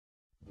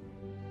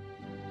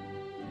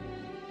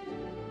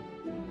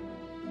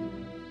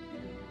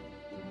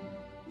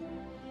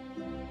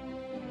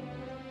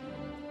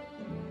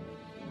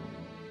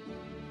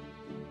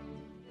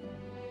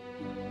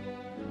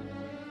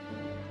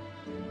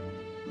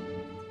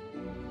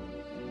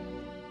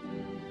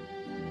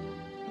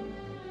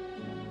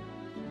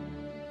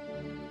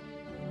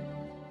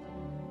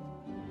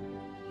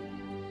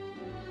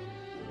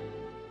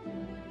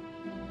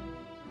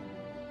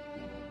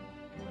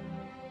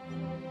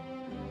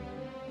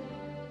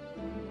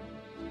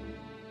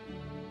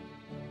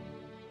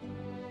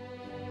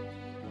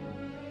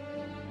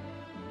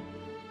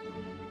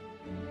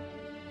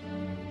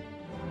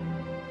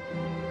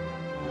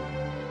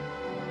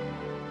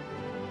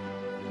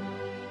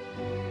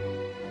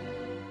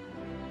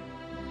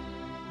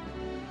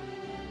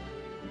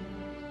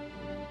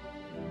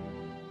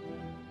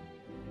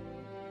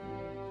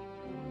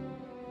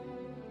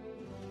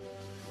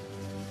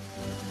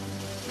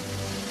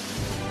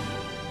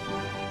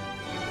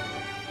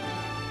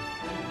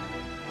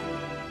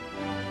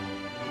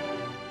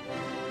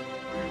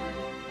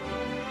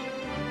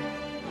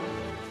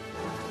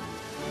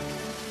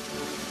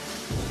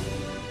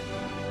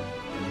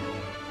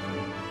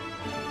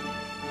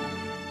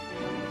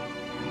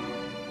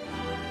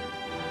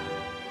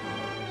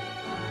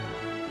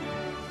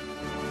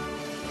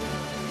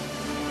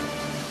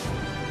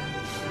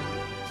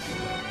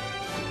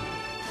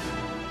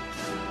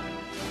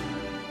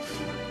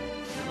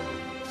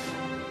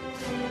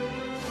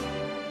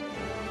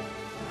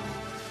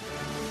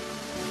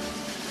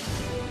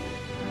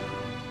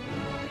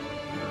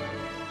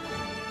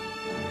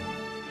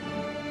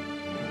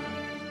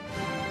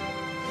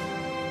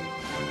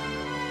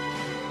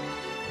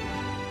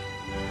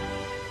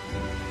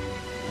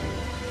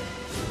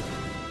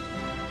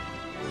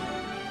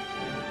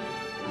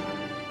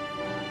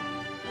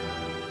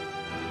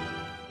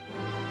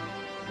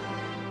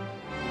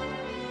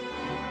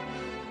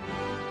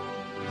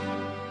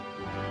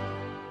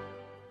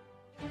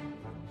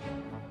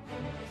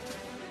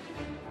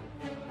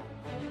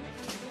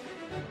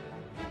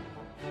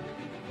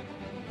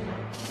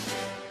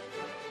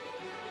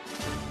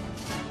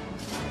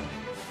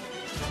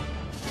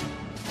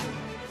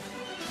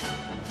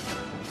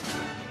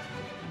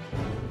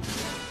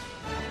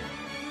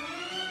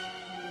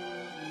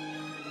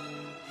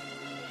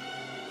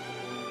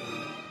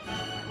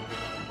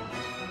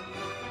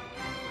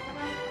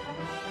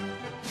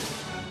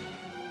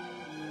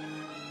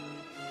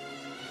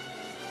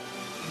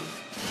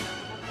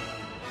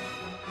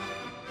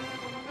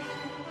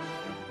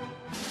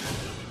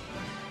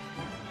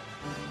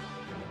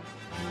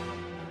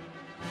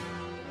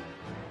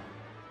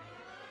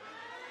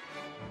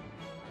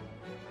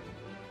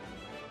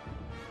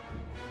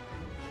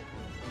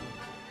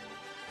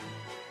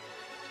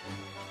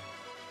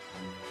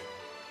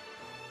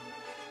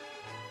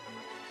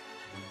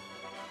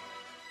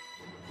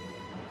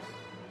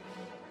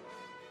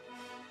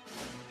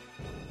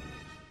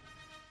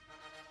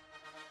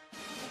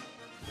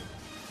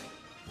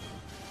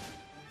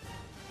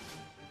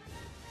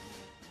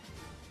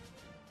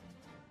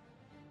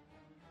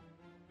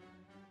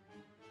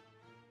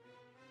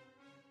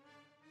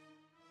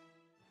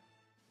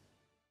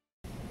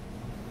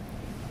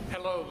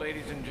Hello,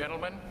 ladies and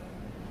gentlemen.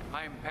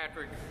 I'm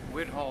Patrick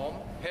Widholm,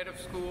 head of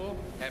school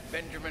at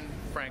Benjamin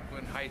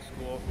Franklin High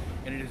School,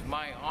 and it is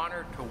my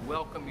honor to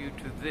welcome you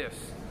to this,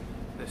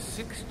 the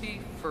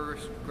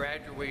 61st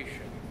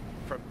graduation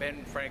from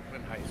Ben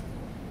Franklin High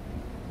School.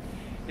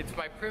 It's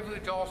my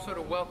privilege also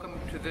to welcome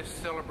to this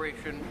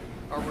celebration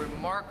a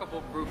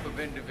remarkable group of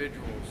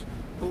individuals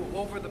who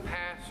over the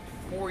past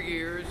 4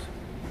 years,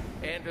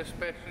 and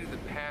especially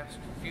the past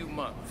few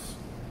months,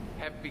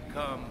 have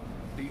become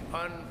the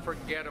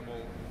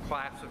unforgettable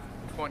class of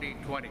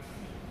 2020.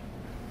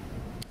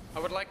 I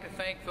would like to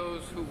thank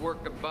those who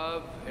worked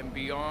above and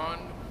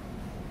beyond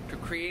to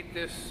create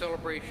this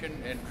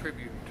celebration and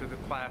tribute to the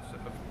class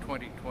of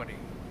 2020.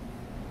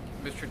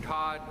 Mr.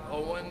 Todd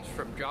Owens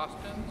from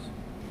Jostens,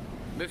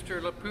 Mr.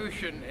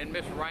 Lapushin and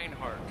Miss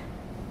Reinhardt,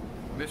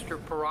 Mr.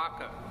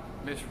 Paraka,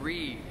 Miss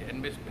Reed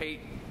and Miss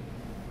Payton,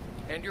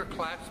 and your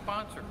class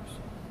sponsors,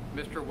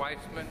 Mr.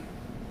 Weissman,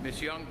 Miss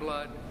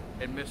Youngblood,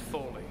 and Miss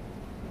Foley.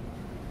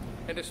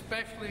 And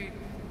especially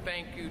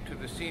thank you to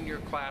the senior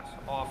class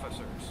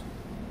officers,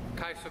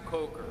 Kaisa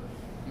Coker,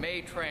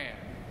 May Tran,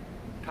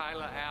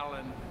 Tyla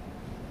Allen,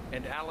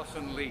 and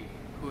Allison Lee,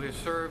 who has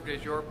served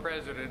as your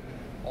president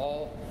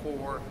all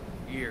 4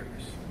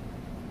 years.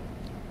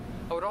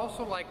 I would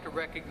also like to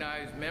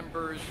recognize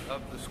members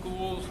of the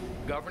school's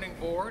governing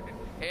board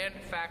and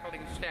faculty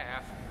and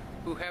staff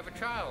who have a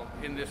child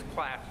in this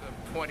class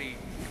of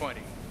 2020.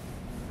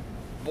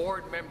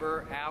 Board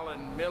member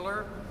Alan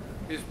Miller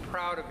is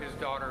proud of his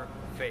daughter,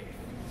 Faith.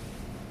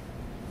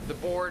 The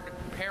board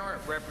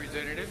parent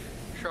representative,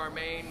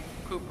 Charmaine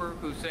Cooper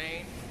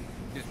Hussein,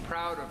 is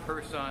proud of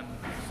her son,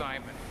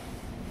 Simon.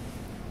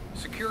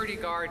 Security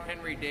guard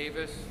Henry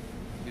Davis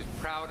is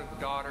proud of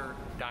daughter,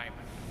 Diamond.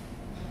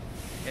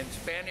 And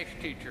Spanish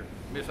teacher,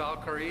 Miss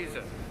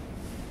Alcariza,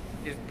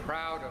 is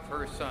proud of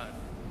her son,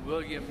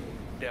 William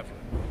Devlin.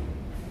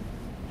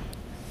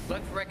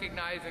 Let's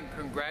recognize and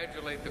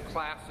congratulate the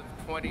class of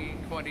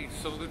 2020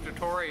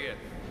 salutatorian,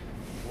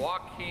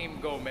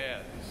 Joaquim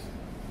Gomez,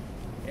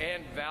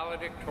 and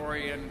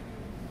valedictorian,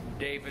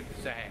 David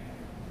Zhang.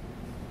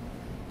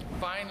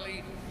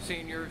 Finally,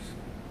 seniors,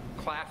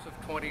 class of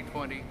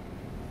 2020,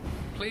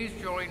 please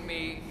join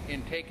me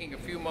in taking a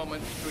few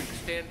moments to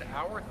extend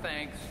our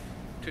thanks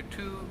to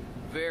two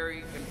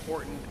very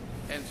important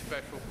and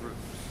special groups.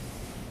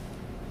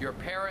 Your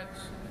parents,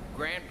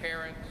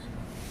 grandparents,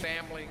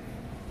 family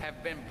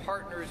have been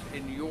partners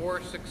in your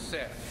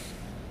success,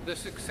 the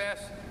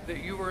success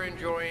that you are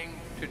enjoying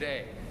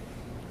today.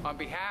 On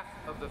behalf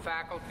of the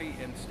faculty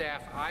and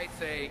staff, I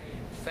say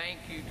thank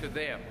you to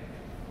them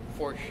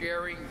for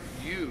sharing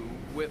you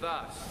with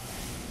us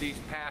these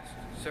past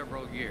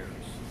several years.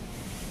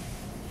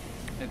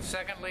 And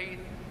secondly,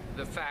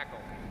 the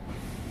faculty.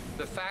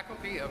 The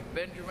faculty of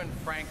Benjamin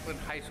Franklin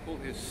High School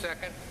is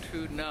second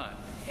to none,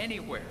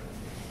 anywhere.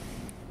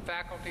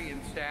 Faculty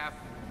and staff,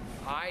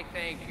 I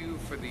thank you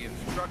for the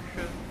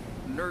instruction,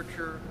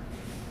 nurture,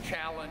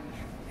 challenge,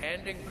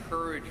 and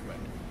encouragement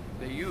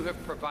that you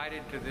have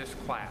provided to this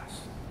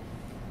class.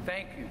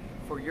 Thank you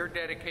for your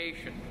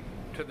dedication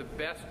to the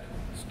best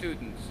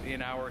students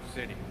in our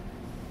city.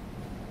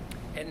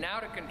 And now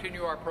to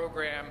continue our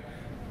program,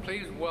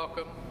 please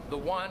welcome the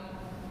one,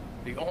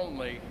 the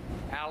only,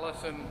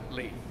 Allison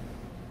Lee.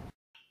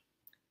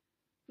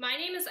 My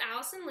name is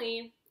Allison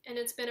Lee, and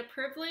it's been a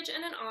privilege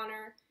and an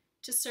honor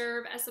to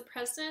serve as the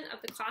president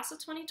of the class of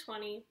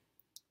 2020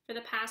 for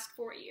the past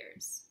 4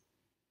 years.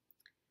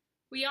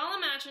 We all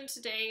imagined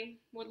today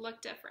would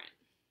look different.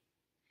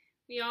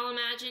 We all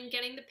imagined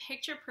getting the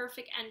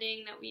picture-perfect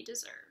ending that we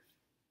deserve.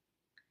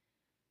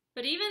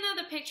 But even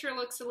though the picture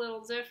looks a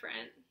little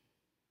different,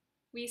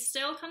 we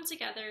still come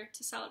together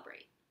to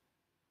celebrate.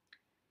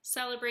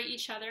 Celebrate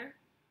each other,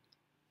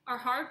 our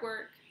hard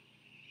work,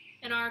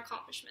 and our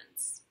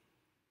accomplishments.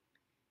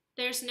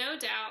 There's no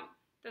doubt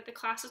that the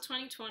class of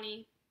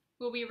 2020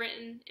 will be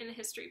written in the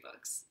history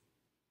books.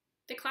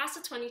 The class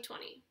of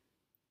 2020.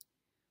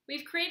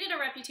 We've created a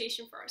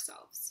reputation for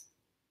ourselves.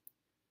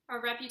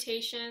 Our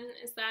reputation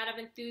is that of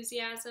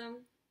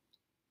enthusiasm,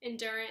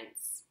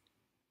 endurance,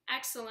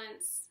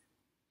 excellence,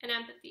 and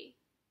empathy.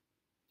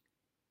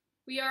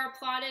 We are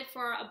applauded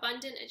for our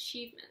abundant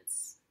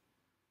achievements.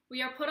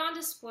 We are put on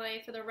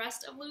display for the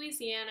rest of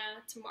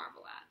Louisiana to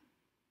marvel at.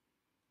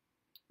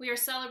 We are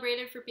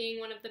celebrated for being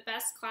one of the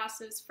best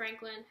classes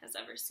Franklin has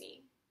ever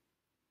seen.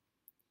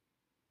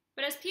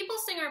 But as people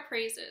sing our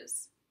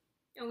praises,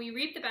 and we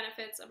reap the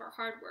benefits of our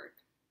hard work,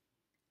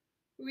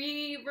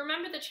 we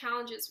remember the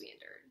challenges we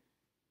endured.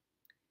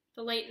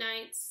 The late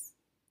nights,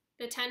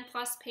 the 10+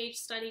 page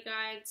study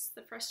guides,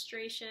 the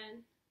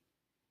frustration,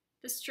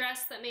 the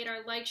stress that made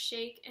our legs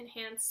shake and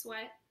hands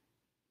sweat,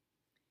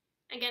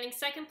 and getting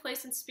second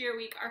place in Spirit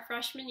Week our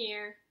freshman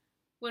year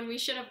when we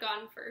should have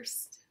gotten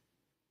first.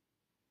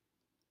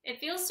 It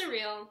feels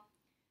surreal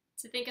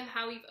to think of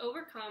how we've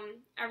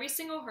overcome every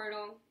single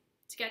hurdle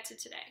to get to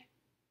today.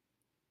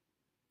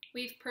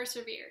 We've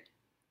persevered.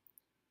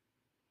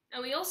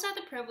 And we also had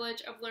the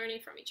privilege of learning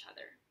from each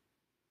other,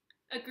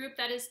 a group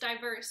that is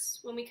diverse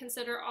when we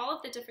consider all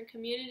of the different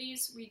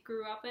communities we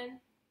grew up in,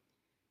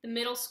 the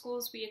middle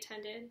schools we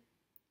attended,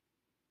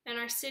 and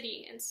our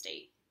city and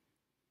state.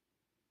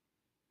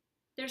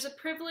 There's a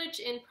privilege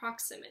in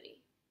proximity.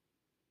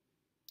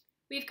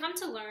 We've come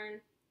to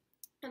learn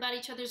about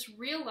each other's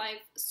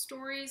real-life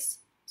stories,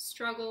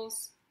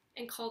 struggles,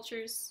 and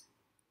cultures,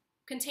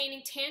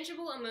 containing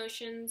tangible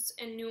emotions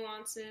and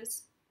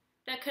nuances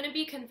that couldn't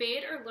be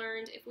conveyed or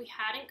learned if we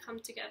hadn't come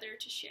together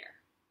to share.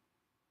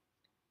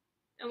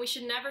 And we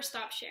should never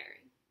stop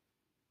sharing.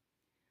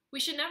 We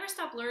should never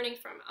stop learning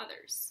from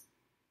others,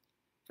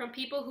 from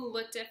people who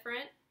look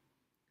different,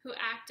 who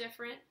act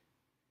different,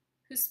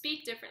 who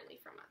speak differently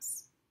from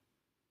us.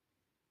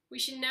 We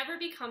should never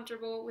be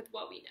comfortable with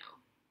what we know.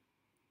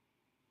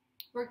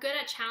 We're good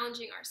at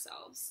challenging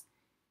ourselves.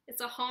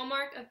 It's a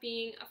hallmark of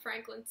being a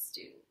Franklin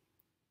student.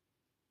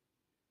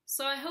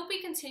 So I hope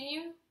we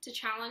continue to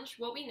challenge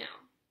what we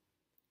know,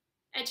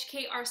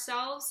 educate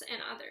ourselves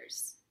and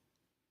others,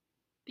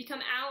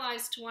 become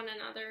allies to one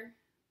another,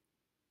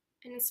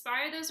 and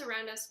inspire those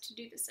around us to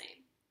do the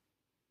same.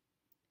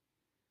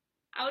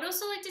 I would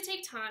also like to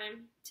take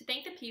time to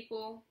thank the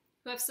people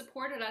who have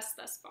supported us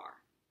thus far.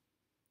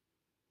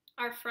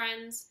 Our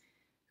friends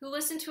who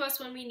listened to us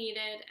when we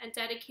needed and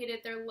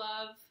dedicated their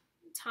love,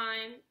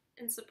 time,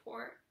 and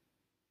support,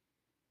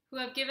 who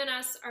have given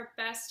us our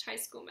best high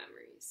school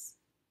memories.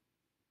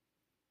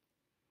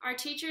 Our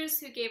teachers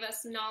who gave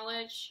us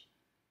knowledge,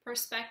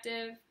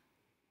 perspective,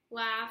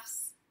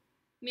 laughs,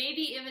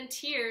 maybe even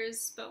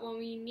tears, but when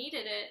we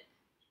needed it,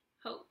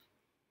 hope.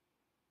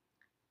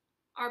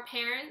 Our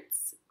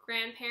parents,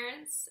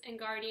 grandparents, and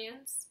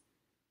guardians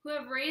who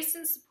have raised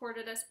and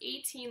supported us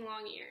 18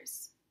 long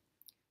years,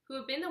 who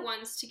have been the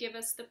ones to give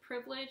us the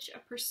privilege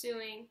of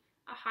pursuing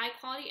a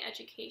high-quality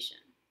education,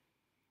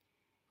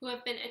 who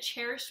have been a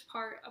cherished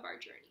part of our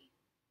journey.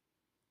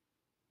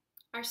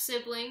 Our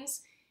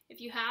siblings,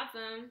 if you have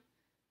them,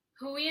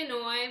 who we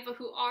annoy but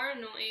who are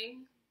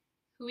annoying,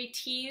 who we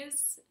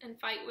tease and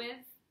fight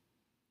with,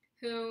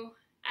 who,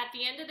 at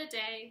the end of the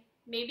day,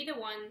 may be the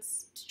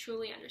ones to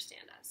truly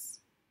understand us.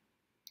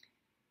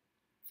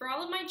 For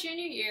all of my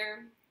junior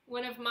year,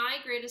 one of my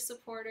greatest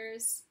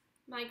supporters,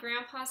 my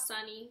grandpa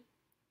Sonny,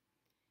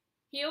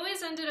 he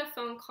always ended a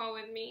phone call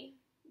with me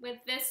with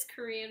this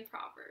Korean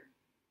proverb.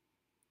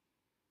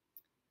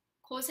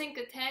 고생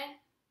끝에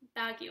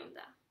낙이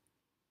온다.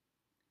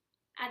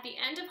 At the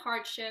end of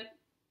hardship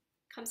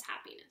comes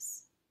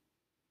happiness.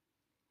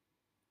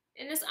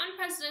 In this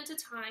unprecedented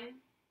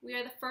time, we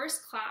are the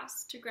first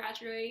class to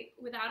graduate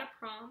without a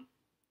prom,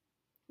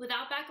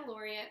 without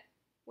baccalaureate,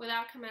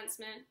 without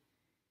commencement,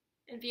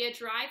 and via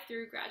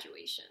drive-through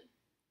graduation.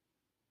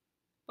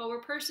 But we're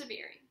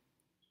persevering.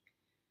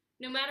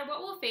 No matter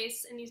what we'll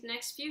face in these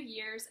next few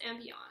years and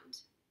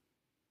beyond,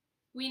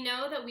 we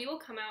know that we will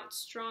come out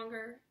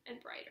stronger and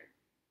brighter.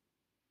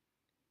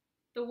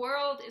 The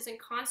world is in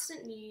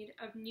constant need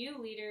of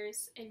new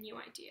leaders and new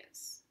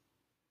ideas.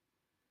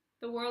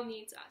 The world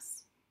needs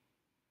us.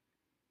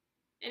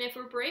 And if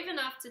we're brave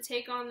enough to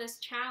take on this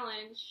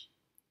challenge,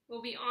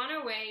 we'll be on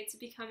our way to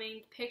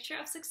becoming the picture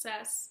of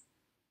success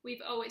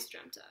we've always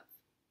dreamt of.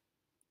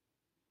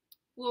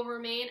 We'll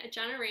remain a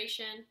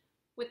generation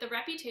with the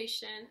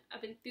reputation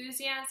of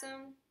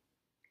enthusiasm,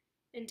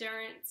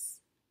 endurance,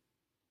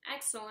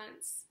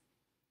 excellence,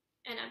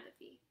 and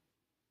empathy.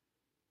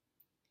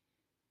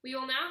 We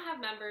will now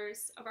have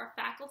members of our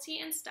faculty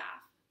and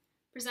staff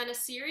present a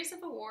series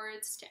of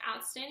awards to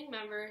outstanding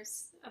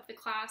members of the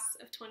class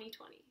of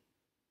 2020.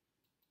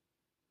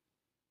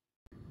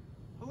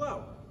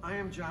 Hello, I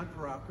am John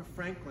Paraka,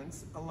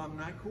 Franklin's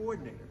Alumni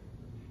Coordinator.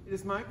 It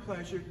is my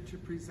pleasure to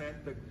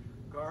present the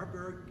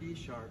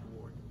Garber-Guichard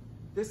Award.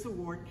 This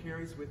award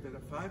carries with it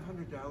a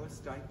 $500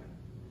 stipend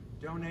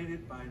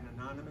donated by an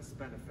anonymous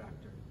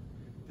benefactor.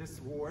 This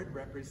award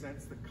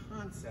represents the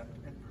concept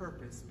and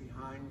purpose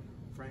behind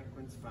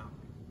Franklin's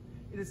founding.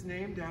 It is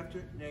named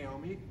after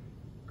Naomi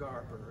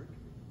Garberg,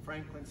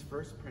 Franklin's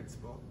first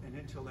principal and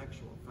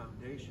intellectual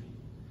foundation,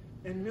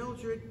 and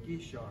Mildred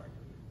Guichard,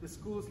 the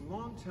school's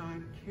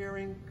longtime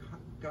caring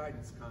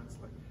guidance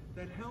counselor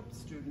that helped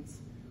students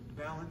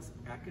balance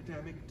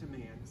academic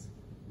demands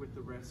with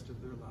the rest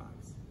of their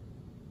lives.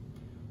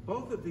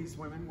 Both of these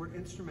women were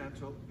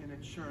instrumental in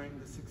ensuring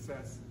the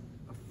success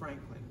of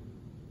Franklin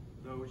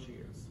those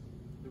years.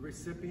 The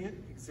recipient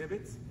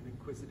exhibits an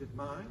inquisitive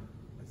mind,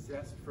 a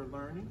zest for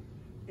learning,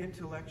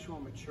 intellectual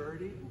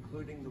maturity,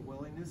 including the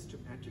willingness to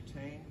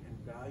entertain and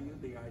value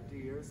the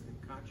ideas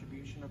and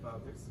contribution of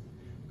others,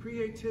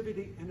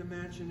 creativity and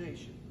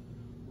imagination,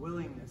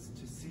 willingness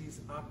to seize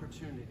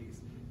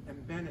opportunities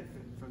and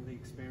benefit from the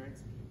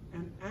experience,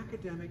 and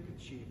academic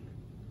achievement,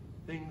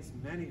 things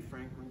many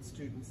Franklin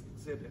students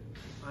exhibit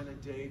on a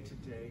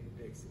day-to-day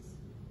basis.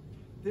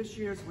 This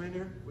year's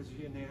winner was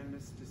a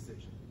unanimous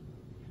decision.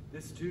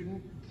 This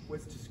student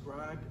was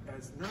described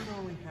as not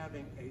only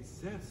having a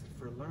zest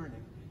for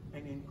learning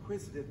and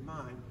inquisitive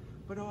mind,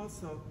 but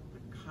also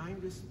the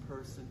kindest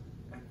person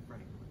at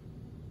Franklin.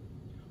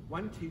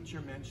 One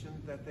teacher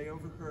mentioned that they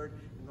overheard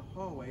in the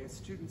hallway a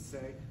student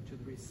say to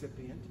the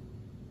recipient,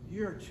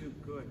 "You're too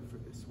good for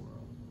this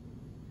world."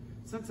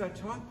 Since I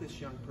taught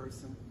this young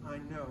person, I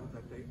know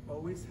that they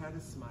always had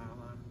a smile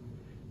on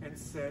and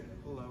said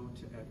hello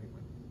to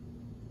everyone.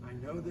 I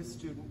know this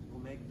student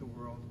will make the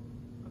world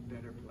a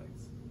better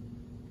place.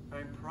 I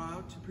am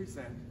proud to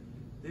present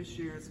this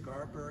year's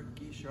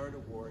Garber-Guichard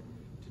Award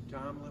to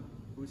Damla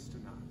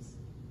Ustanaz.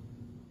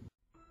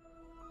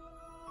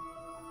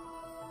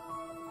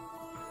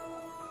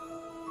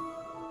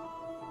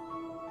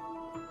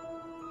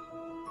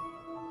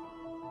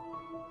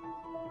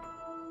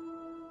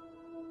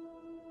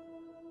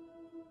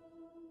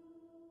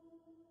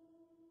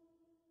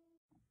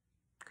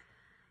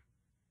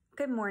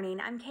 Good morning,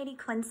 I'm Katie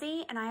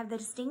Quincy, and I have the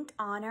distinct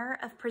honor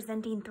of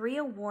presenting 3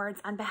 awards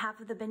on behalf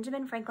of the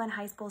Benjamin Franklin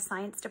High School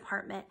Science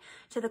Department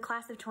to the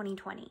class of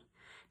 2020.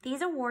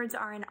 These awards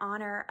are in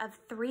honor of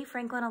 3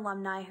 Franklin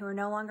alumni who are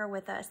no longer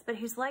with us, but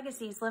whose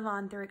legacies live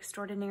on through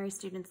extraordinary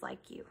students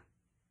like you.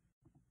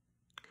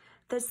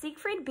 The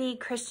Siegfried B.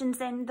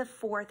 Christensen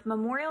IV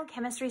Memorial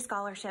Chemistry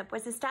Scholarship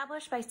was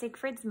established by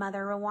Siegfried's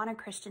mother, Rowana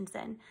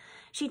Christensen.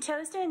 She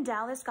chose to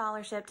endow the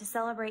scholarship to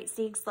celebrate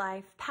Sieg's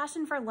life,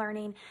 passion for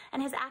learning,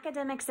 and his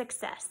academic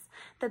success,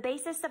 the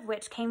basis of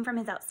which came from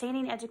his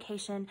outstanding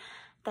education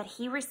that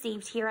he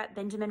received here at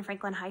Benjamin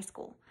Franklin High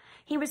School.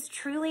 He was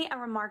truly a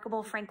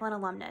remarkable Franklin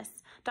alumnus.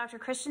 Dr.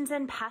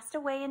 Christensen passed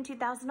away in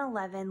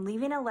 2011,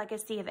 leaving a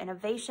legacy of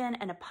innovation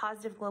and a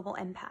positive global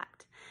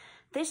impact.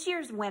 This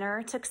year's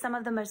winner took some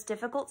of the most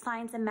difficult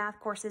science and math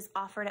courses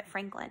offered at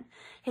Franklin.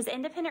 His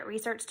independent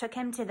research took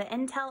him to the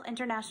Intel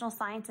International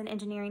Science and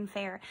Engineering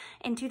Fair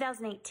in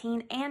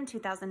 2018 and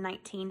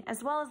 2019,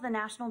 as well as the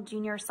National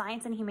Junior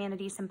Science and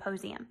Humanities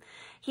Symposium.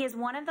 He is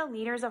one of the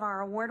leaders of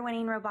our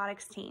award-winning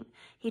robotics team.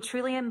 He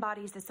truly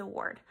embodies this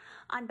award.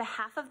 On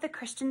behalf of the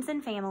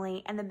Christensen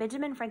family and the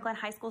Benjamin Franklin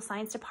High School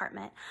Science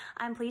Department,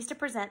 I'm pleased to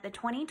present the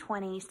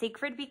 2020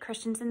 Siegfried B.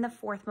 Christensen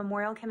IV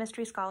Memorial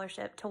Chemistry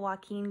Scholarship to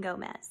Joaquin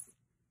Gomez.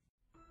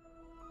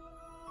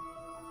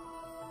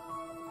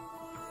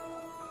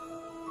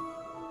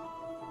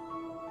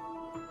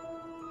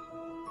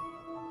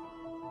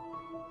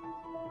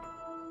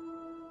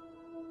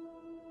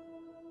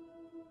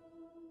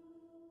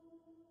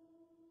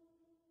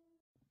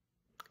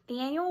 The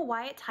annual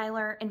Wyatt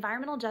Tyler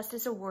Environmental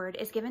Justice Award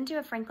is given to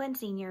a Franklin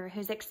senior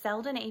who's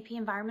excelled in AP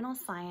Environmental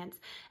Science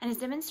and has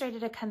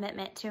demonstrated a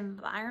commitment to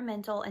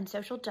environmental and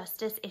social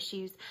justice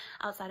issues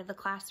outside of the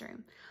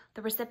classroom.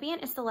 The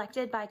recipient is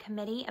selected by a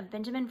committee of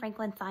Benjamin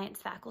Franklin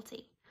Science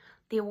faculty.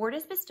 The award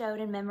is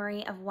bestowed in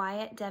memory of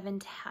Wyatt Devin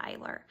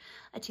Tyler,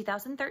 a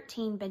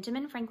 2013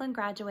 Benjamin Franklin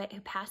graduate who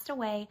passed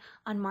away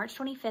on March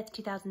 25,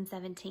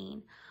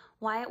 2017.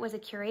 Wyatt was a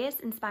curious,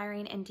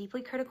 inspiring, and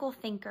deeply critical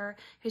thinker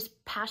whose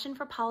passion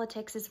for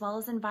politics as well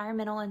as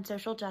environmental and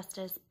social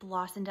justice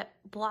blossomed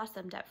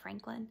at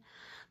Franklin.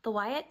 The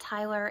Wyatt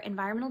Tyler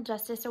Environmental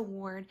Justice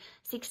Award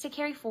seeks to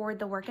carry forward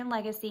the work and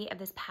legacy of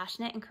this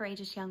passionate and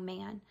courageous young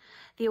man.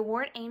 The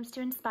award aims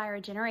to inspire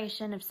a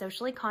generation of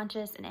socially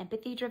conscious and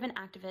empathy-driven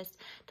activists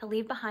to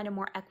leave behind a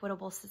more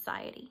equitable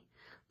society.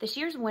 This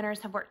year's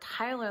winners have worked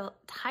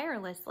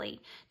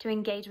tirelessly to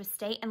engage with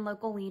state and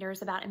local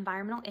leaders about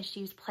environmental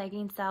issues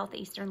plaguing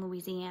southeastern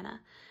Louisiana.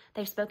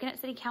 They've spoken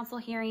at city council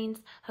hearings,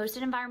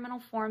 hosted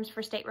environmental forums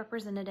for state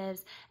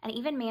representatives, and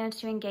even managed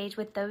to engage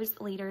with those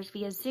leaders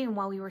via Zoom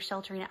while we were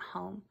sheltering at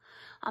home.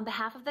 On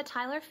behalf of the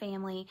Tyler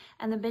family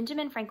and the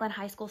Benjamin Franklin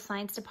High School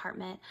Science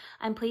Department,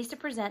 I'm pleased to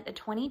present the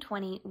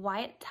 2020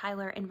 Wyatt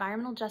Tyler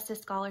Environmental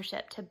Justice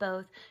Scholarship to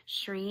both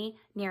Shri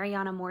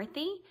Narayana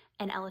Murthy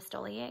and Ella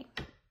Stolier.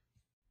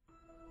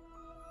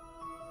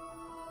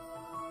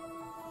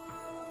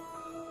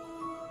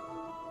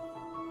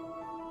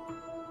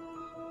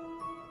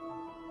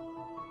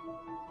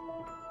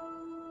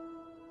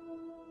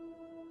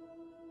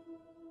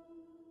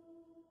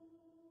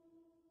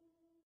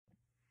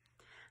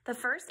 The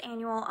first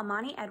annual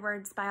Amani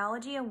Edwards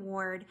Biology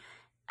Award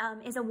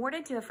is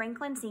awarded to a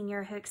Franklin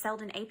senior who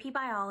excelled in AP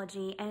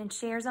Biology and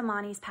shares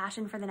Amani's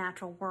passion for the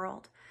natural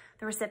world.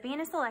 The recipient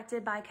is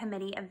selected by a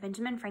committee of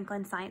Benjamin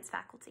Franklin Science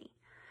faculty.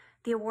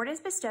 The award is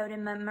bestowed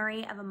in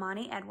memory of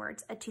Amani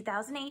Edwards, a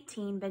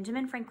 2018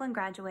 Benjamin Franklin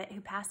graduate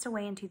who passed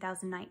away in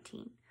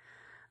 2019.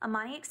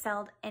 Amani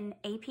excelled in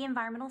AP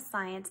Environmental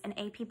Science and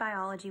AP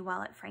Biology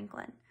while at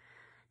Franklin.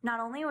 Not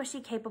only was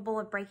she capable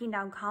of breaking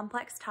down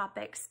complex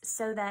topics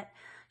so that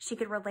she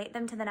could relate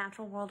them to the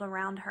natural world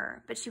around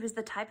her, but she was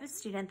the type of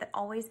student that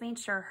always made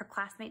sure her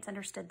classmates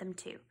understood them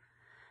too.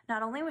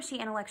 Not only was she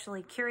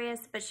intellectually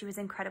curious, but she was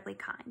incredibly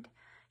kind.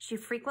 She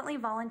frequently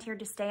volunteered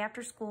to stay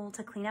after school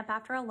to clean up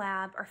after a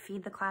lab or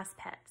feed the class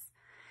pets.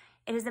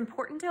 It is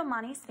important to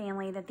Amani's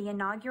family that the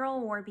inaugural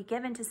award be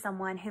given to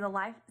someone who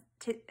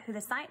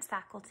the science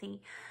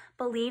faculty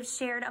believes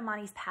shared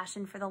Amani's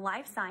passion for the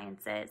life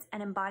sciences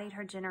and embodied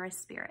her generous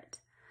spirit.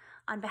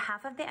 On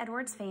behalf of the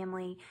Edwards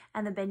family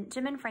and the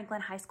Benjamin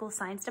Franklin High School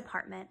Science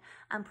Department,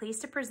 I'm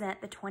pleased to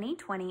present the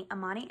 2020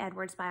 Amani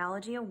Edwards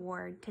Biology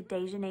Award to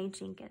Dejanay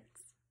Jenkins.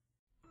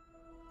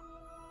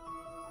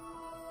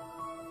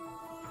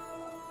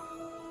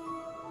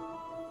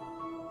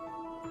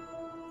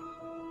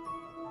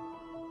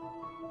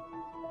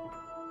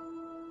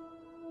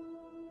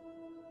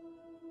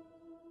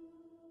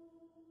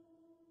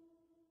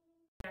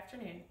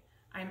 afternoon.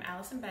 I'm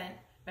Allison Bent,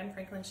 Ben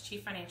Franklin's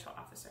Chief Financial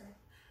Officer.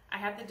 I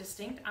have the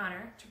distinct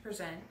honor to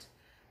present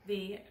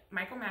the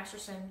Michael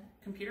Masterson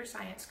Computer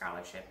Science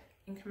Scholarship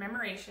in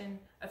commemoration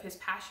of his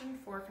passion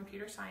for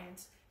computer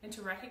science and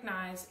to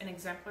recognize an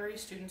exemplary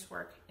student's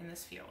work in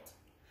this field.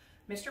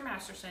 Mr.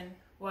 Masterson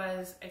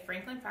was a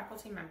Franklin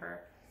faculty member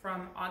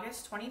from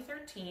August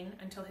 2013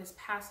 until his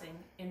passing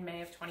in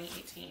May of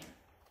 2018.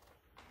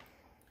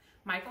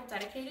 Michael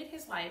dedicated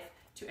his life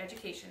to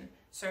education,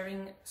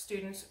 serving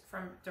students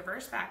from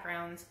diverse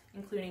backgrounds,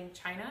 including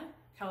China,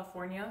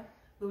 California,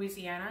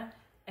 Louisiana,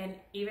 and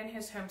even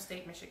his home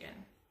state, Michigan.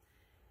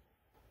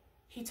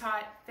 He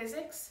taught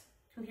physics,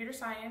 computer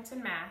science,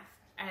 and math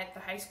at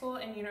the high school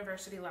and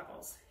university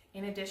levels.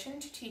 In addition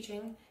to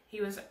teaching,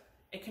 he was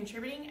a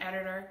contributing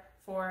editor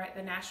for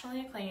the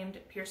nationally acclaimed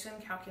Pearson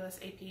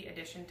Calculus AP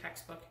Edition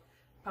textbook,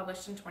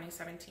 published in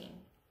 2017.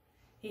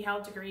 He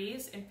held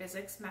degrees in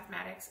physics,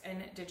 mathematics,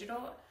 and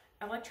digital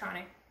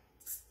electronics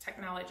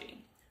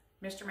technology.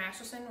 Mr.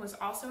 Masterson was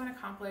also an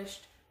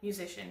accomplished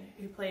musician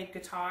who played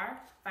guitar,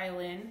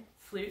 violin,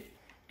 flute,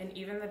 and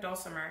even the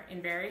dulcimer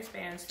in various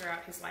bands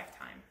throughout his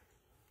lifetime.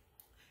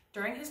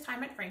 During his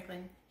time at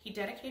Franklin, he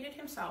dedicated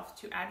himself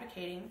to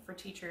advocating for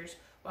teachers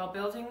while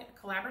building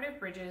collaborative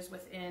bridges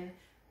within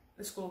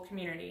the school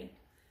community.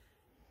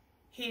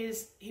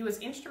 He was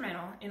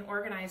instrumental in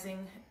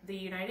organizing the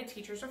United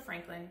Teachers of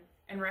Franklin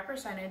and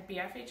represented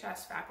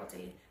BFHS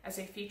faculty as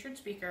a featured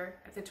speaker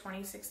at the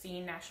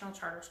 2016 National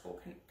Charter School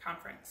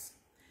Conference.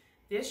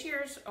 This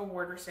year's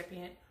award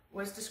recipient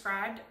was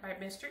described by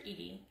Mr.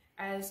 Eady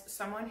as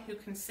someone who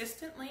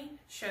consistently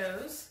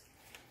shows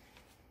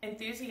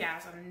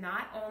enthusiasm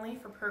not only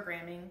for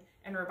programming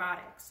and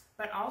robotics,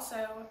 but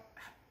also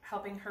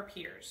helping her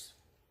peers.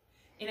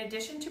 In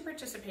addition to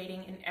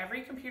participating in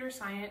every computer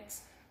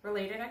science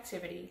related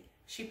activity,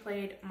 she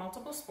played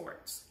multiple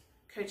sports.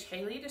 Coach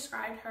Haley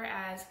described her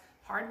as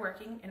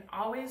hardworking and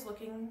always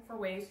looking for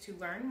ways to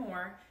learn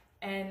more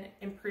and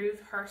improve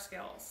her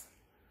skills.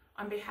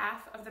 On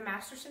behalf of the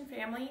Masterson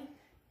family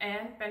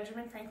and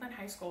Benjamin Franklin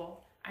High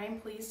School, I am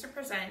pleased to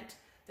present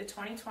the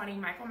 2020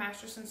 Michael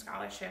Masterson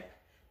Scholarship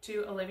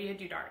to Olivia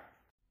Dudart.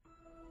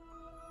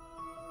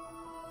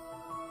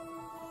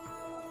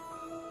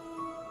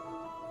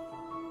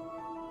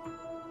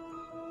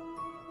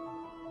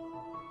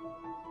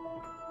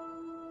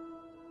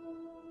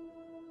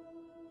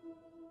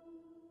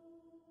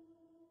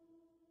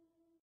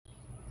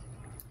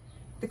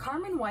 The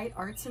Carmen White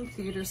Arts and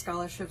Theater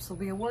Scholarships will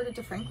be awarded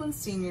to Franklin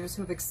seniors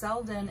who have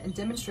excelled in and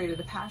demonstrated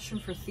a passion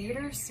for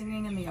theater,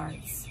 singing, and the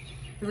arts.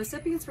 The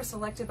recipients were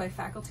selected by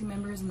faculty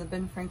members in the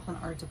Ben Franklin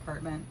Art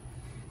Department.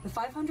 The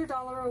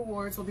 $500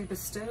 awards will be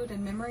bestowed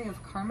in memory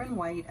of Carmen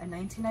White, a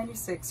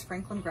 1996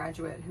 Franklin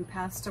graduate who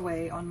passed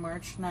away on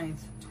March 9,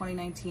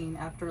 2019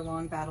 after a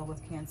long battle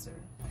with cancer.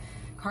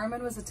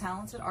 Carmen was a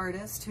talented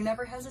artist who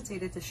never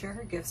hesitated to share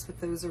her gifts with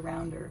those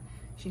around her.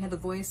 She had the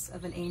voice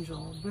of an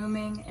angel,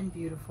 booming and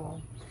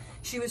beautiful.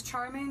 She was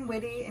charming,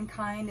 witty, and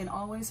kind, and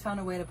always found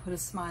a way to put a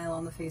smile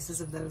on the faces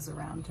of those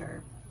around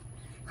her.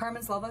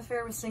 Carmen's love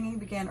affair with singing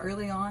began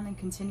early on and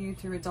continued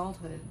through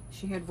adulthood.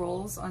 She had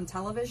roles on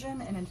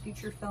television and in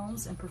feature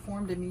films and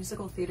performed in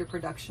musical theater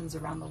productions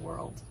around the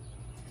world.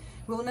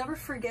 We will never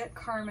forget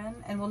Carmen,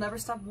 and we'll never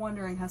stop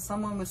wondering how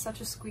someone with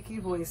such a squeaky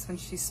voice when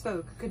she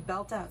spoke could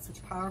belt out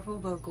such powerful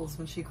vocals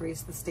when she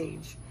graced the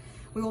stage.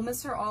 We will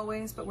miss her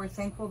always, but we're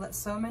thankful that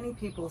so many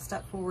people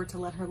stepped forward to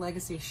let her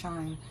legacy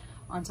shine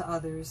onto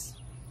others.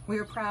 We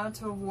are proud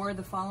to award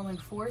the following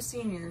 4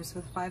 seniors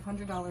with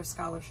 $500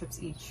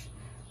 scholarships each: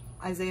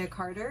 Isaiah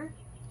Carter,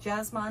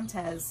 Jazz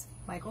Montez,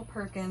 Michael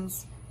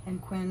Perkins, and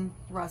Quinn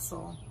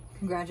Russell.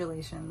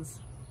 Congratulations.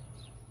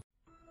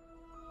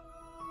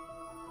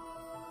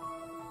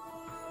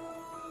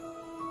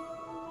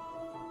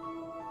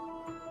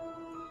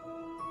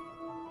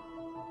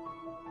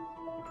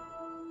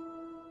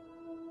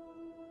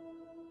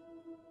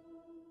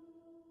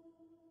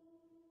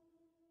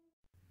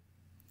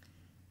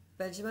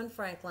 Benjamin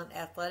Franklin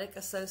Athletic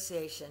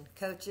Association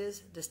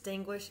Coaches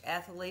Distinguished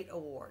Athlete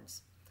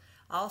Awards.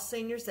 All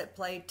seniors that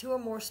played 2 or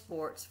more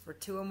sports for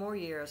 2 or more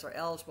years are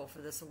eligible for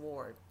this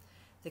award.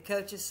 The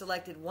coaches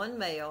selected 1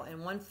 male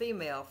and 1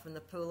 female from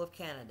the pool of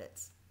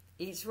candidates.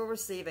 Each will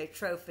receive a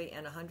trophy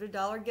and a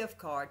 $100 gift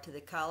card to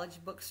the college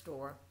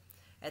bookstore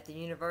at the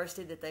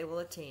university that they will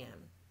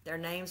attend. Their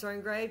names are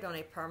engraved on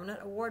a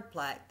permanent award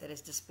plaque that is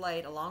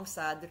displayed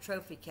alongside the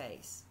trophy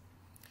case.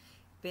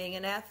 Being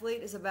an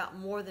athlete is about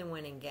more than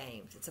winning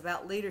games. It's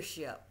about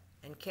leadership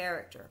and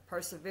character,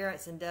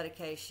 perseverance and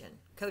dedication,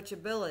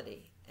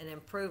 coachability and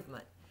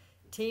improvement,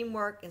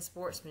 teamwork and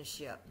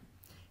sportsmanship.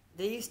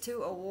 These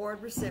 2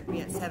 award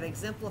recipients have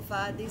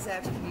exemplified these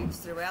attributes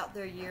throughout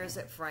their years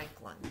at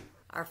Franklin.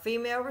 Our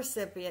female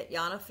recipient,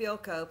 Yana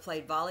Fielko,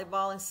 played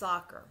volleyball and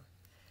soccer.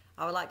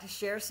 I would like to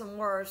share some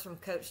words from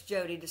Coach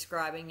Jody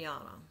describing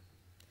Yana.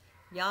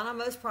 Yana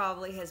most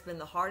probably has been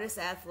the hardest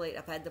athlete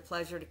I've had the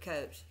pleasure to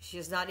coach. She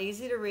is not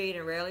easy to read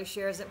and rarely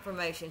shares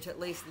information to at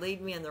least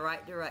lead me in the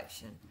right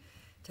direction.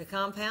 To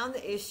compound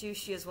the issue,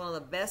 she is one of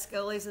the best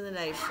goalies in the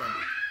nation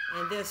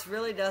and this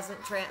really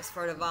doesn't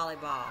transfer to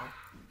volleyball.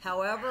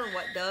 However,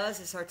 what does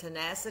is her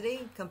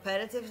tenacity,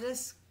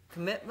 competitiveness,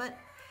 commitment,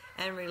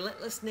 and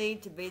relentless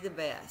need to be the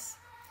best.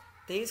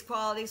 These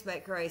qualities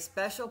make her a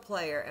special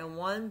player and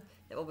one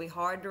that will be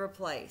hard to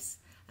replace.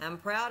 I'm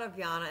proud of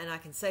Yana, and I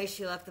can say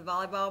she left the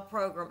volleyball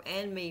program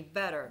and me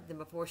better than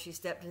before she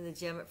stepped in the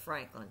gym at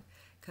Franklin.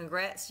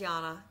 Congrats,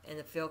 Yana and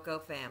the Filco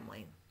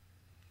family.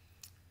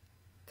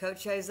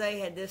 Coach Jose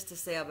had this to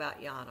say about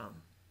Yana.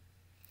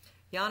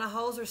 Yana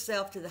holds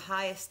herself to the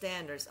highest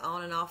standards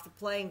on and off the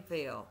playing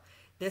field.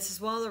 This is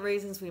one of the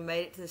reasons we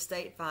made it to the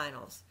state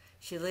finals.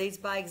 She leads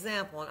by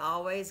example and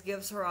always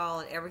gives her all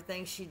in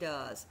everything she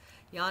does.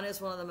 Yana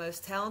is one of the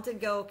most talented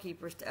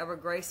goalkeepers to ever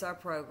grace our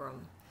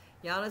program.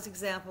 Yana's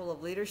example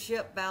of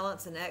leadership,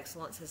 balance, and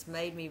excellence has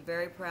made me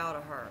very proud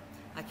of her.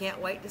 I can't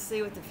wait to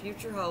see what the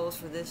future holds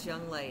for this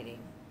young lady.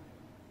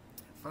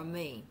 From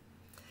me,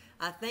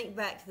 I think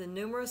back to the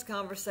numerous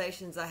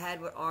conversations I had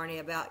with Arnie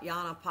about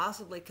Yana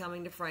possibly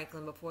coming to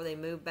Franklin before they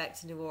moved back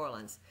to New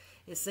Orleans.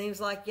 It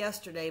seems like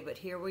yesterday, but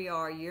here we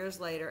are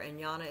years later and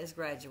Yana is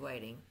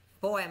graduating.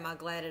 Boy, am I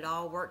glad it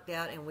all worked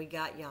out and we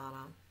got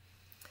Yana.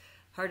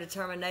 Her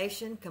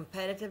determination,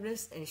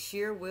 competitiveness, and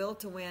sheer will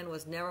to win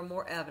was never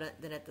more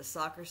evident than at the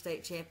soccer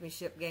state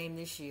championship game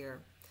this year.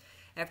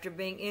 After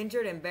being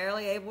injured and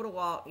barely able to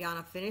walk,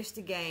 Yana finished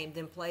the game,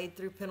 then played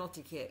through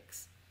penalty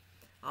kicks.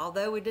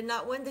 Although we did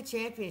not win the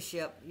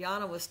championship,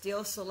 Yana was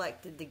still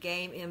selected the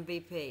game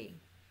MVP.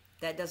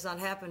 That does not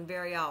happen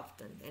very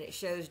often, and it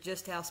shows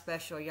just how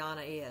special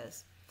Yana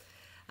is.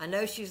 I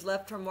know she's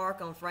left her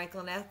mark on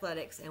Franklin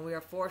athletics, and we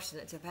are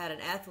fortunate to have had an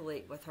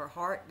athlete with her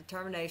heart,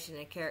 determination,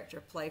 and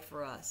character play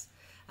for us.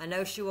 I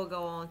know she will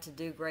go on to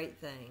do great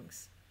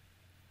things.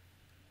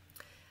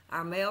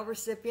 Our male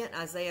recipient,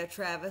 Isaiah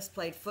Travis,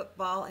 played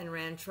football and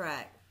ran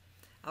track.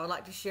 I would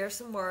like to share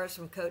some words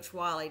from Coach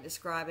Wiley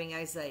describing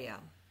Isaiah.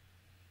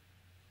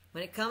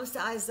 When it comes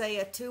to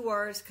Isaiah, 2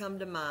 words come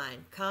to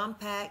mind: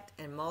 compact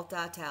and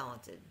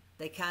multi-talented.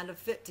 They kind of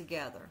fit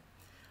together.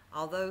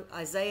 Although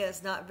Isaiah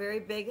is not very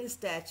big in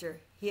stature,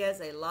 he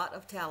has a lot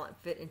of talent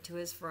fit into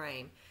his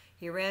frame.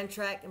 He ran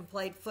track and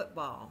played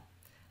football.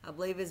 I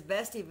believe his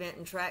best event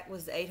in track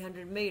was the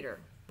 800 meter,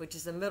 which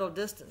is a middle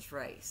distance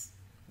race.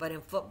 But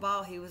in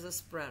football, he was a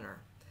sprinter.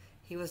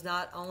 He was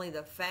not only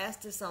the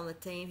fastest on the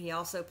team, he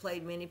also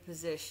played many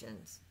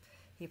positions.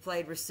 He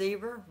played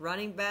receiver,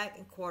 running back,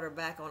 and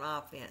quarterback on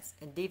offense,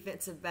 and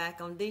defensive back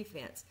on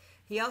defense.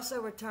 He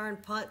also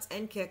returned punts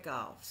and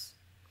kickoffs.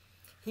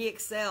 He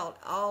excelled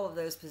all of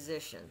those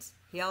positions.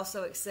 He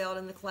also excelled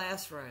in the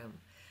classroom.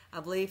 I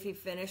believe he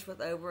finished with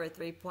over a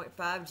 3.5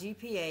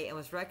 GPA and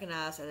was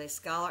recognized as a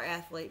scholar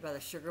athlete by the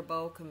Sugar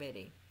Bowl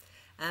Committee.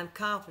 I am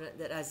confident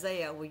that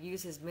Isaiah will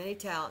use his many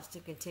talents to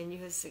continue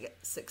his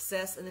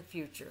success in the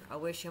future. I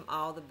wish him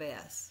all the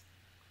best.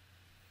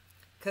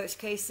 Coach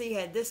KC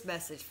had this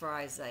message for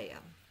Isaiah.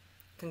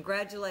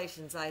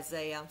 Congratulations,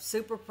 Isaiah.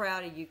 Super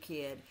proud of you,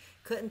 kid.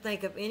 Couldn't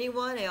think of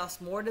anyone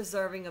else more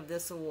deserving of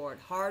this award.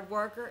 Hard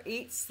worker,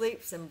 eats,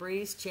 sleeps, and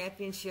breathes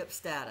championship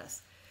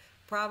status.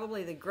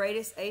 Probably the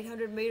greatest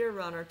 800-meter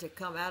runner to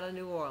come out of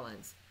New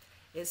Orleans.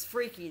 It's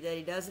freaky that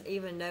he doesn't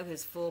even know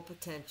his full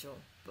potential.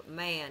 But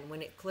man,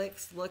 when it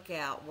clicks, look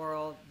out,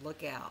 world,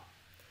 look out.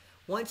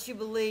 Once you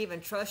believe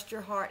and trust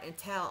your heart and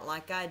talent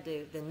like I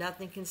do, then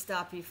nothing can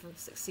stop you from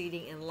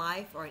succeeding in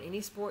life or in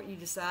any sport you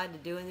decide to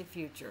do in the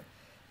future.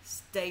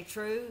 Stay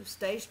true,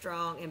 stay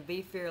strong, and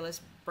be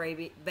fearless,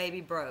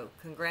 baby bro.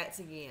 Congrats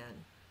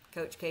again,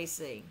 Coach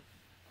KC.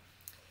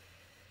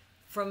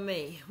 From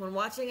me, when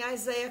watching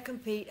Isaiah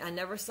compete, I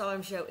never saw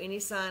him show any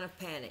sign of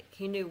panic.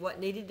 He knew what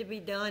needed to be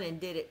done and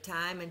did it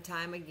time and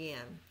time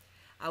again.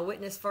 I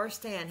witnessed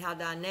firsthand how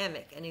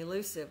dynamic and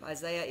elusive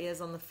Isaiah is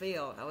on the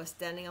field. I was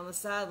standing on the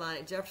sideline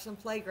at Jefferson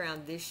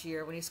Playground this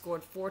year when he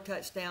scored 4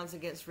 touchdowns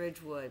against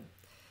Ridgewood.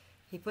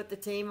 He put the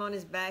team on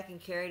his back and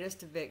carried us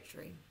to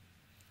victory.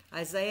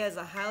 Isaiah is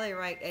a highly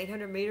ranked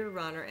 800-meter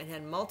runner and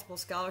had multiple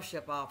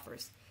scholarship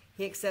offers.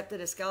 He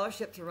accepted a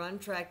scholarship to run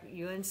track at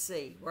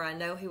UNC, where I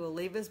know he will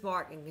leave his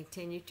mark and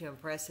continue to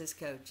impress his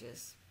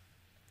coaches.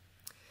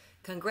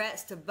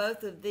 Congrats to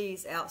both of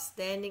these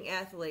outstanding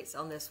athletes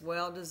on this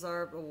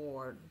well-deserved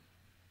award.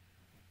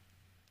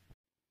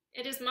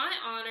 It is my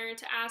honor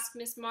to ask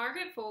Miss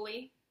Margaret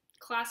Foley,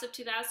 class of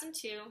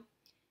 2002,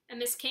 and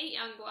Miss Kate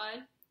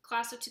Youngblood,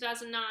 class of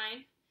 2009,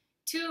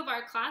 2 of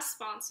our class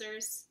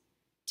sponsors,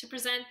 to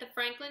present the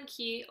Franklin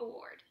Key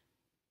Award.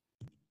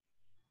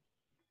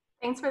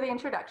 Thanks for the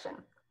introduction.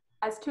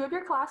 As 2 of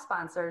your class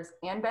sponsors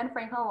and Ben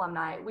Franklin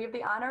alumni, we have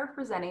the honor of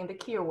presenting the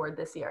Key Award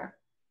this year.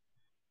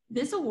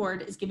 This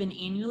award is given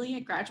annually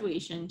at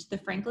graduation to the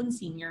Franklin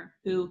senior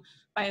who,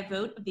 by a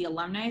vote of the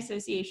Alumni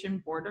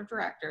Association Board of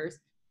Directors,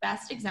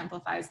 best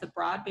exemplifies the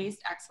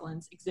broad-based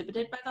excellence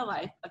exhibited by the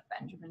life of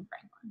Benjamin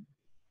Franklin.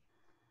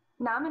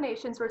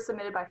 Nominations were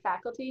submitted by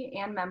faculty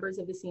and members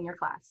of the senior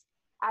class.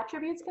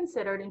 Attributes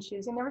considered in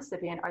choosing the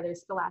recipient are their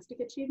scholastic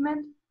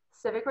achievement,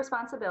 civic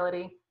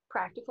responsibility,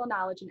 practical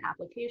knowledge and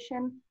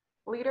application,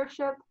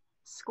 leadership,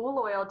 school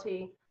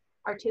loyalty,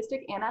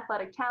 artistic and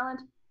athletic talent,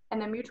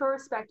 and the mutual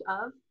respect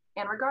of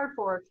and regard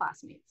for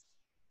classmates.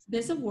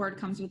 This award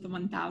comes with a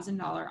 $1,000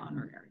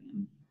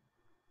 honorarium.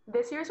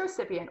 This year's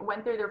recipient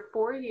went through their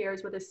 4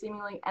 years with a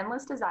seemingly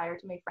endless desire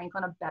to make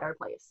Franklin a better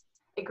place.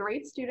 A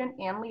great student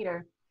and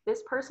leader,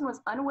 this person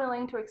was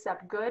unwilling to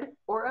accept good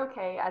or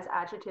okay as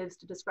adjectives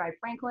to describe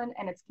Franklin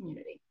and its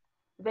community.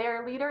 They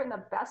are a leader in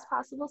the best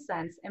possible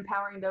sense,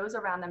 empowering those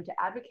around them to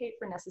advocate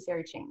for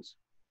necessary change.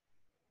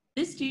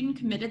 This student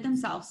committed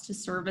themselves to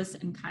service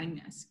and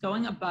kindness,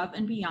 going above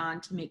and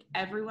beyond to make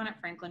everyone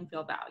at Franklin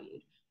feel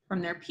valued,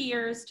 from their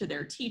peers to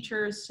their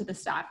teachers to the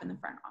staff in the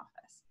front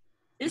office.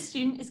 This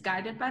student is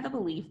guided by the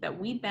belief that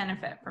we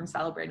benefit from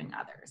celebrating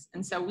others,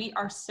 and so we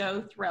are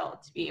so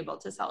thrilled to be able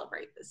to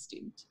celebrate this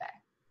student today.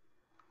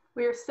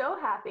 We are so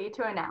happy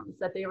to announce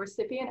that the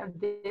recipient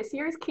of this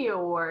year's Key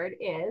Award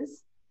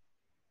is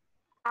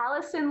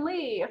Allison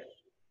Lee.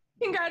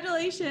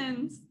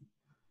 Congratulations!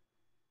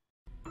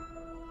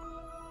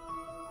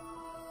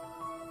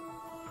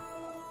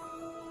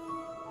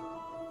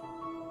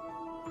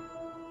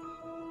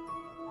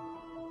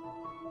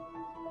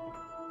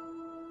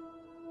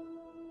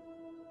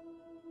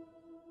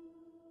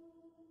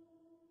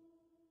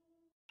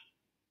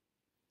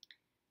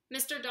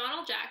 Mr.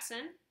 Donald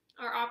Jackson,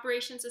 our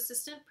Operations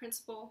Assistant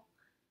Principal,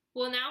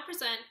 will now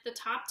present the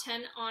Top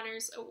 10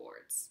 Honors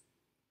Awards.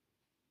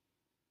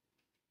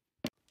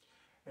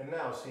 And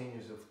now,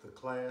 seniors of the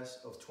class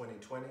of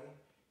 2020,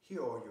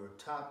 here are your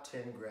top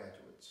 10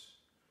 graduates.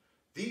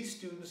 These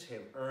students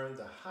have earned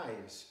the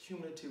highest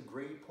cumulative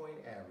grade point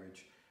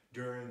average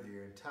during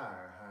their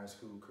entire high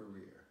school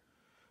career.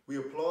 We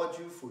applaud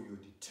you for your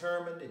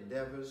determined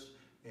endeavors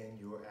and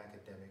your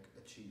academic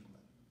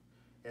achievement.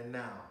 And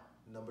now,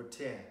 number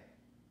 10,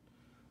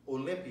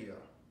 Olympia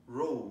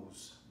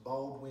Rose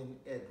Baldwin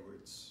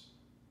Edwards.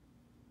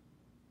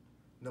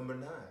 Number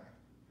 9,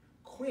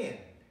 Quinn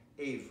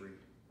Avery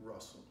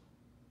Russell.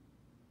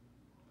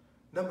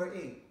 Number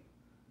 8,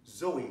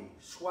 Zoe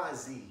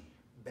Schwazi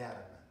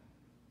Batterman.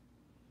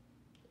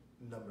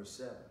 Number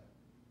 7,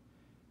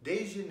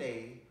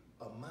 Dejanay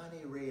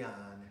Amani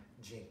Rayan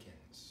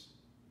Jenkins.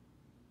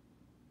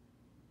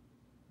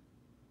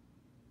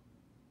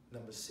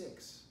 Number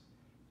 6,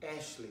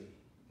 Ashley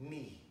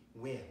Nee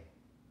Wynn.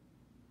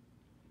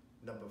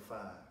 Number 5,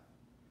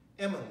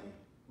 Emily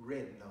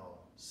Rednall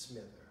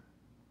Smither.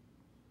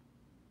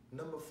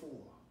 Number 4,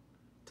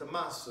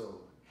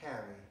 Tommaso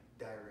Harry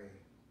Dire.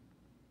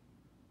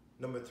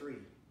 Number 3,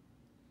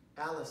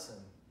 Allison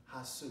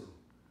Hasu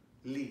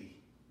Lee.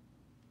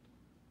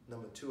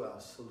 Number 2, our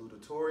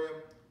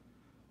salutatorium,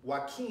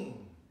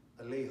 Joaquin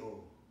Alejo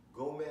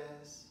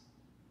Gomez.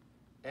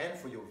 And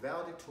for your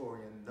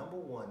valedictorian, number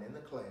 1 in the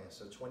class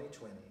of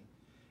 2020,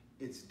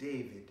 it's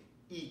David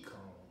Econ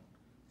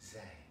Zhang.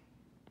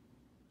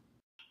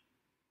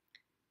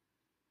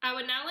 I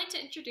would now like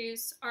to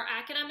introduce our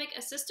Academic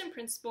Assistant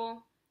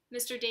Principal,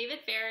 Mr. David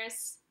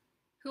Ferris,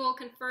 who will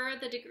confer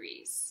the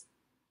degrees.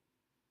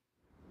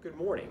 Good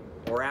morning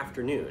or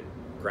afternoon,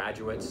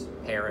 graduates,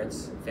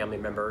 parents, family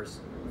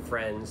members,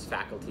 friends,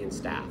 faculty, and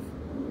staff.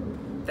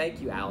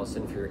 Thank you,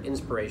 Allison, for your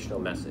inspirational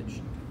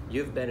message.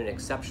 You've been an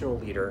exceptional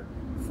leader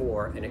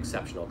for an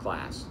exceptional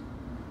class.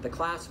 The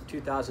class of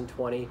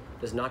 2020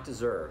 does not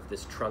deserve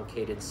this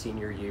truncated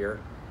senior year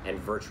and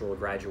virtual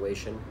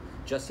graduation,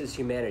 just as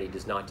humanity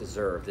does not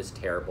deserve this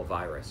terrible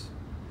virus.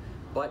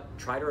 But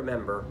try to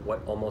remember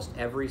what almost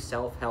every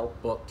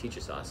self-help book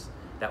teaches us,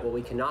 that while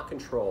we cannot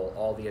control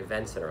all the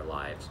events in our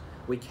lives,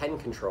 we can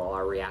control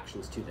our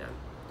reactions to them.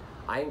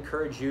 I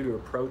encourage you to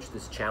approach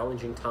this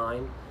challenging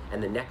time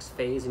and the next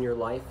phase in your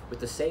life with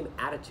the same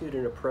attitude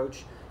and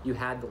approach you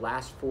had the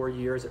last 4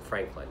 years at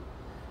Franklin.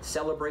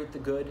 Celebrate the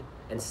good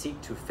and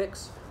seek to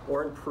fix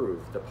or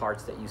improve the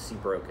parts that you see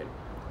broken.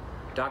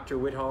 Dr.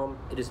 Whitholm,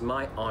 it is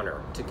my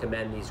honor to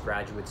commend these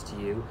graduates to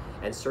you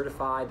and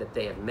certify that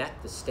they have met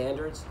the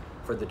standards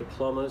for the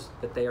diplomas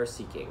that they are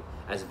seeking,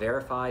 as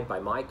verified by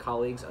my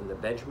colleagues on the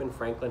Benjamin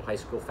Franklin High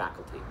School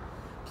faculty.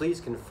 Please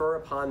confer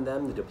upon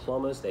them the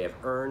diplomas they have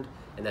earned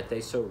and that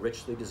they so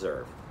richly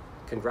deserve.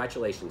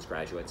 Congratulations,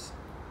 graduates.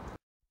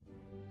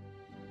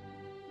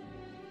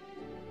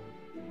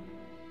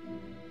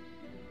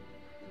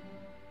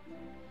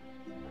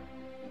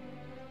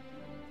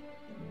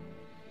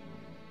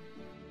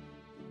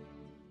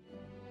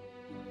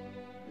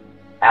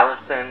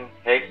 Allison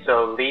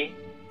Hei-So Lee,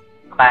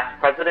 Class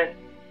President,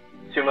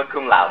 summa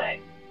cum laude.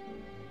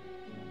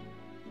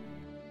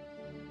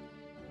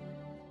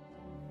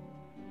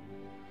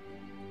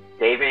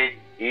 David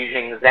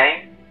Yijing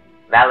Zhang,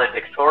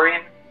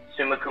 Valedictorian,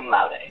 summa cum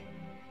laude.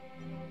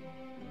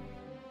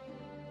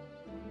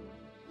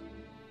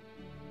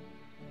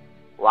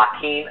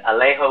 Joaquin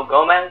Alejo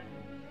Gomez,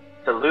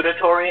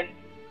 Salutatorian,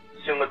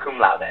 summa cum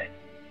laude.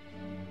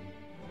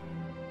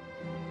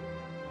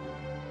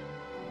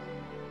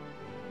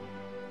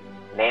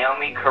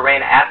 Naomi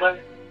Corinne Adler,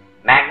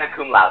 magna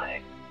cum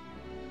laude.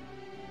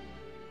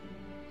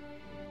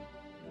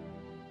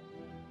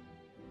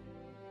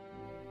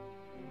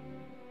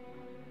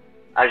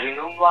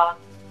 Ajinumwa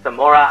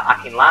Samora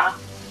Akinlana.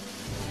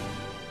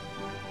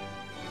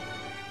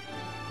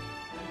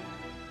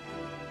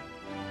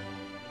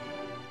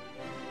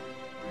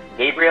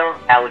 Gabriel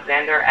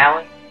Alexander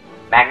Allen,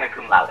 magna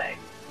cum laude.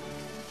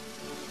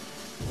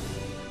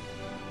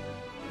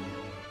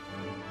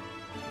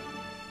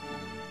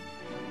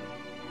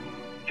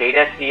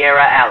 Jada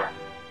Sierra Allen,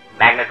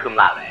 magna cum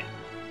laude.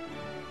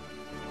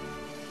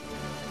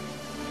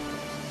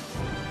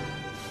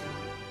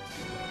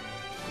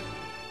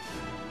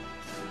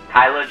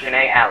 Kyla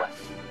Janae Allen.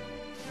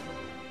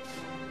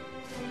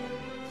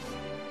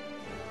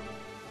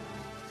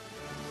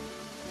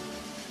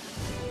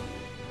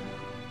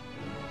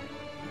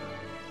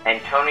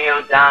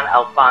 Antonio Don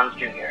Alphonse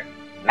Jr.,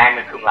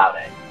 magna cum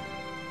laude.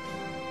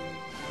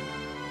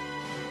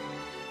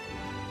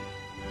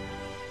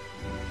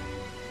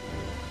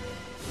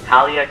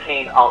 Talia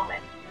Kane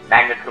Altman,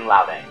 magna cum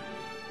laude.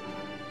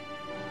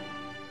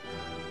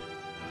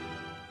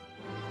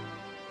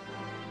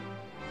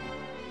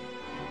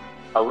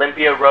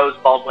 Olympia Rose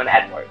Baldwin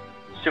Edwards,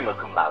 summa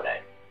cum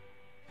laude.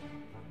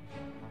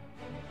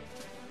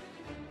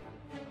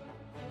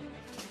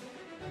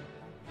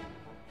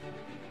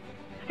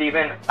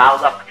 Stephen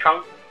Baolup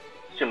Trunk,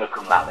 summa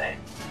cum laude.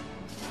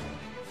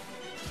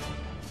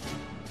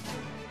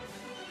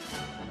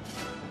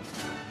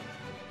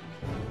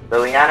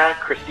 Liliana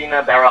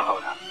Christina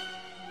Barahona.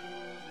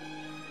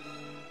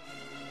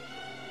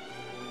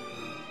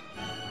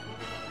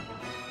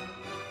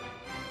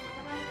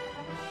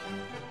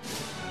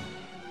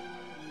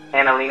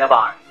 Annalena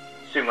Barnes,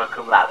 summa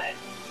cum laude.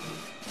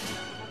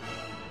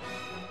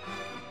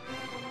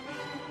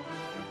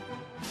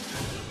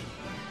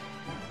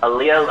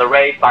 Aaliyah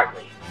LeRae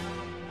Bartley.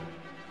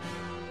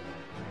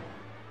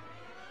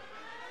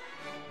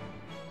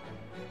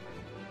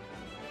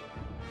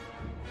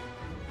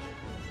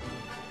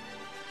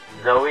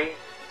 Zoe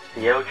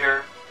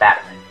Theoger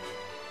Batman,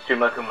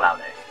 summa cum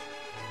laude.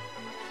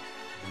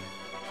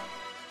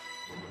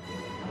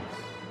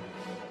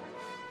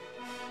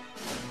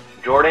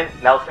 Jordan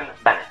Nelson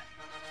Bennett.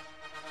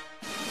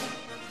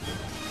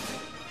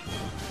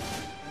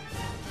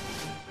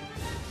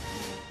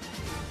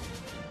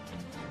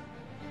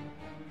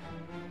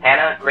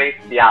 Hannah Grace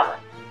Diallo,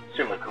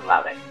 summa cum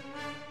laude.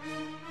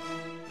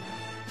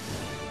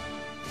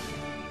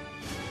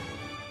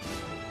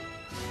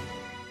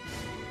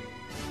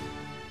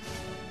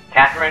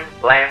 Catherine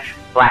Blanche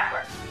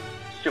Blackburn,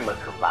 summa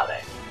cum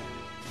laude.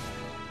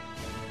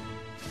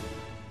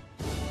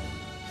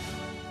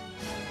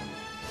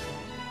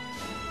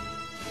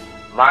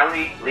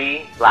 Marley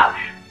Lee Lausch,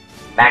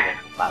 magna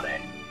cum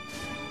laude.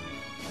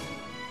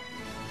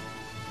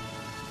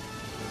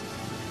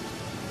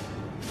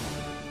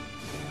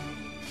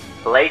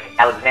 Blake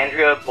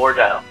Alexandria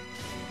Bordeaux.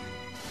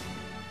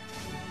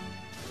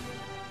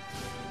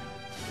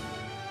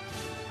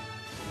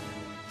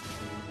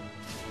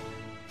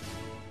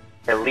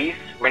 Elise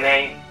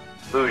Renee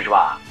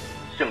Bourgeois,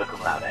 summa cum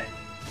laude.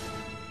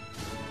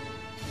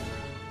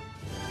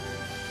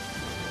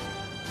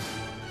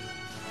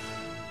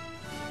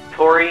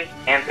 Torrey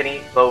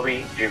Anthony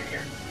Bovey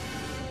Jr.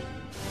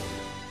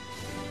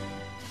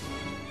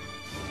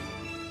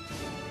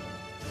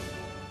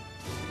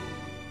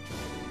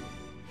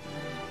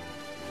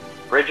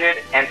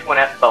 Bridget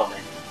Antoinette Bowman,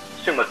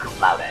 summa cum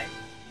laude.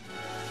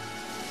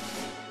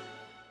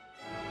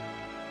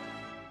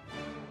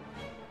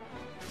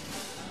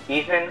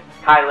 Ethan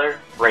Tyler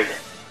Braden.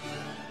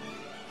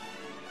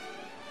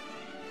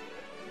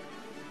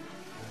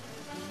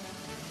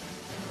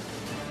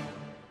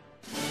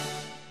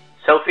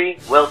 Sophie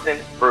Wilson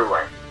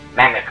Brewer,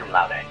 magna cum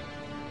laude.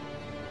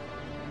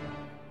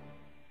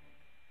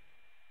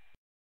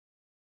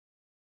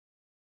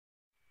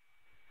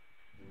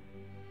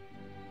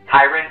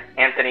 Tyron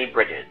Anthony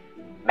Bridges,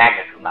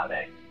 magna cum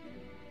laude.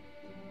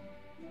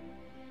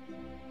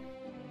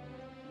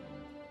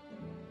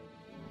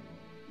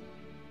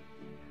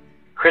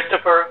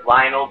 Christopher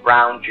Lionel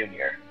Brown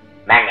Jr.,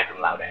 magna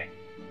cum laude.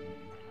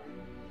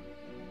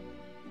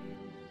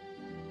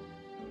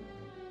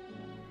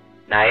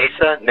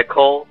 Naesa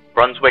Nicole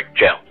Brunswick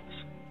Jones.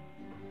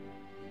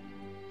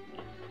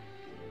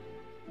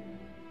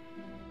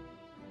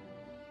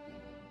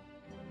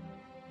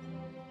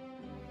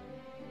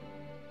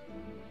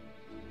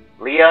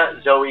 Leah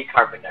Zoe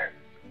Carpenter,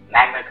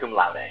 magna cum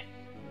laude.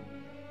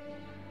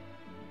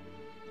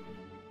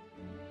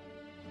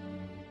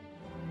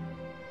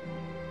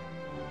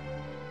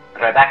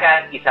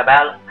 Rebecca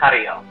Isabel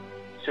Carrillo,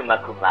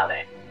 summa cum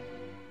laude.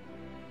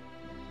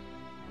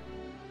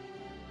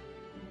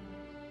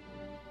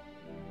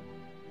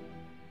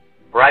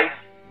 Bryce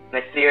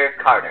Nasir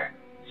Carter,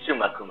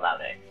 summa cum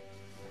laude.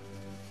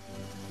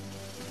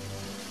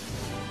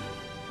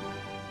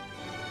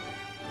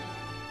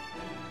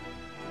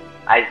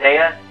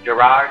 Isaiah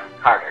Gerard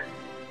Carter.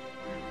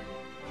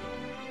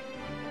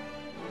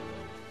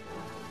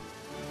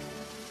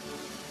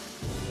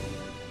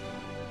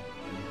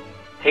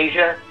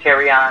 Tasia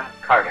Terrion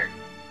Carter,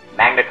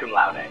 magna cum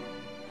laude.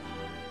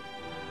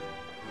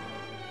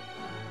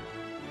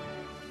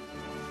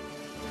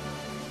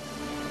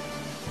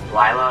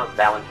 Lila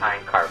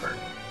Valentine Carver,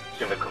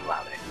 summa cum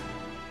laude.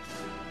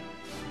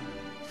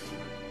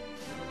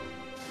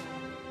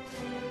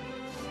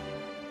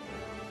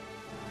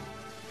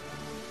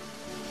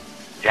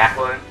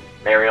 Jacqueline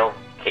Mariel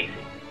Casey.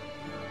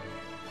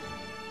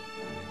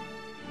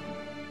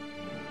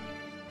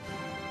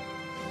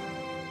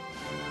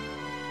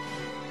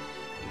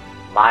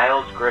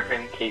 Miles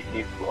Griffin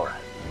Casey Flores.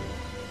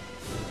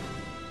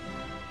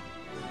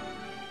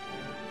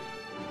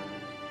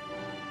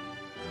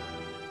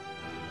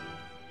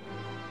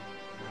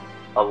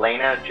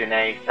 Elena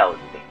Janae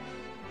Celestine.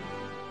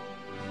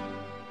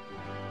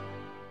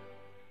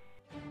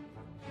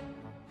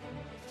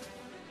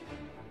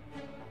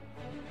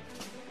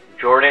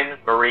 Jordan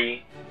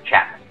Marie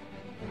Chapman.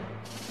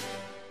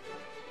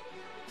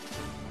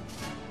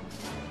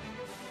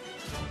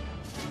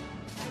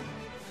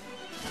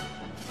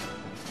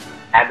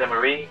 Ada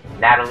Marie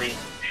Natalie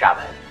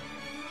Chavez.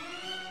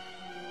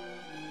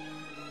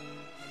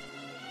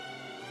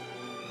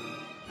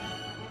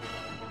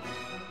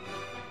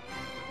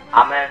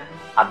 Ahmed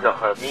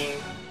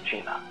Abdelhamid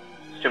Chima,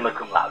 summa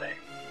cum laude.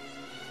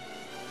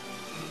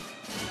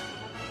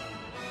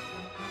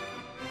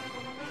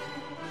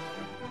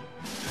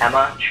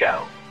 Emma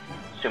Cho,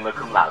 summa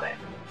cum laude.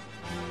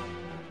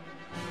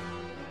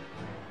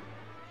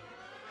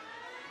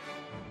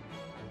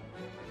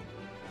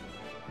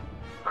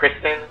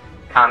 Kristen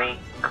Connie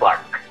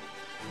Clark.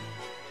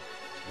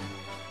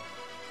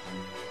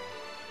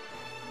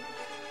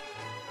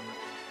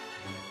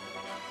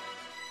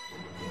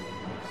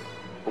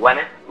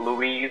 Gwyneth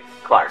Louise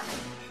Clark,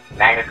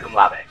 magna cum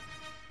laude.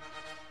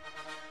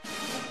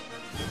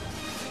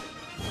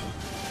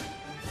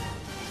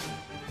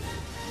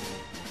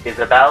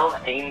 Isabel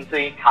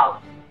Ainsley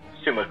Collins,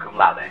 summa cum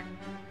laude.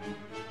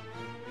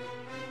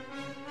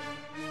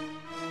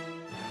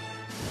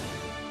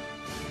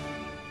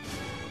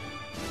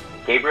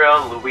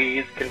 Gabriel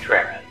Louise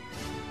Contreras.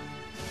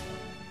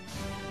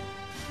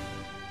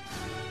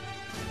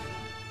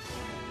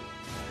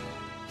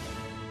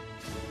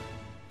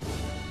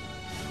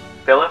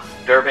 Philip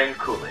Durbin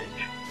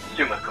Coolidge,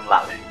 summa cum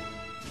laude.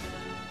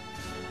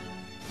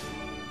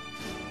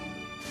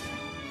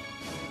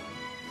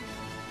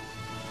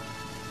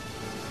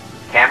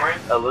 Cameron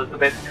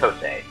Elizabeth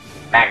Kose,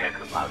 magna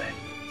cum laude.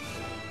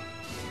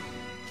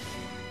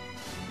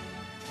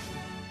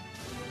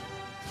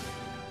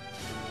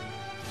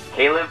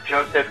 Caleb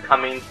Joseph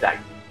Cummings Dyke,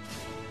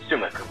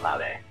 summa cum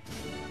laude.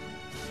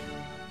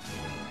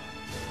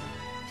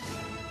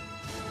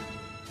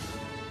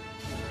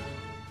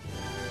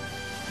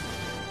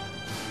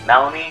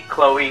 Melanie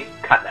Chloe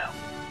Cutno.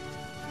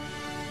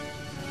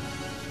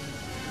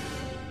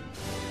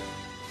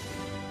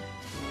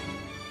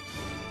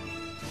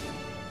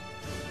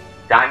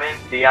 Diamond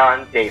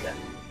Dion Davis.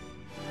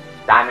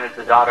 Diamond is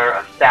the daughter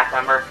of staff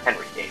member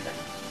Henry Davis.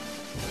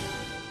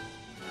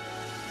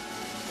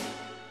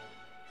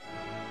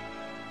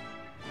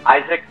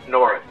 Isaac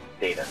Norris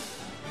Davis.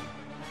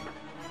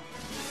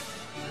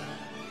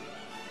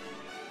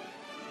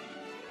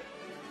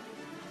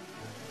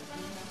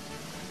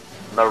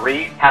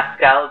 Marie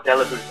Pascal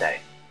Delabousse,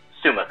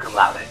 summa cum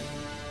laude.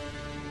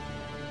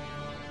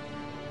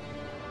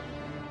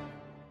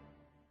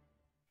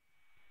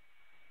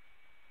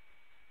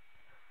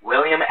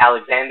 William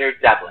Alexander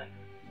Devlin,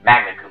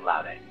 magna cum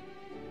laude.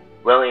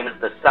 William is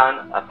the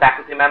son of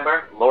faculty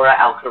member Laura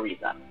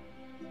Alcariza.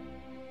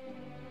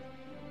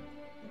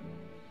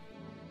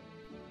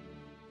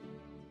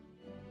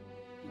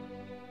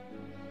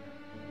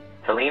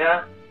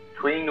 Talina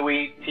Tui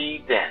Nui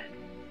T. Din,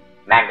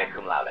 magna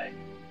cum laude.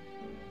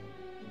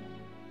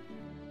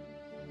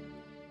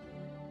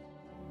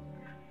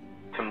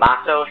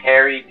 Tommaso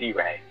Harry D.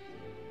 Ray,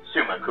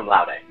 summa cum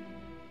laude.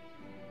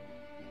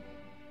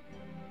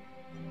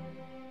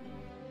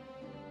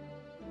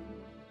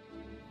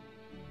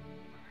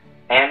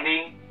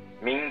 Andy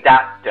Ming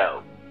Dat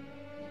Do.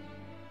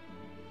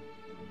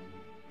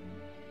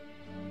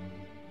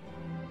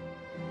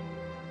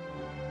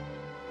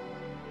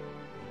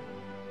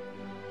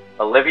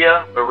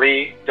 Olivia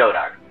Marie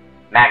Dodart,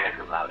 magna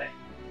cum laude.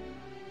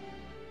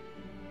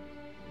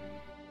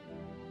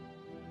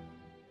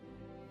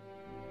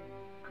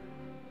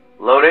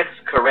 Lotus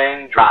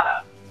Corinne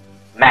Drata,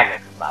 magna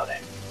cum laude.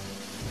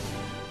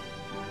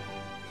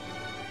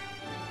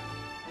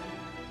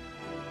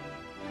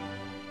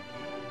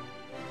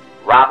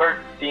 Robert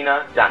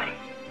Cena Dunning.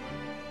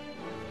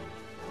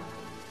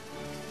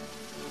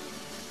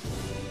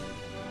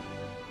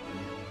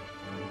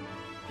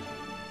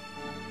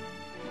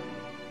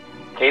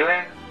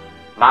 Kaylin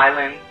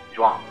Mylin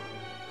Zhuang.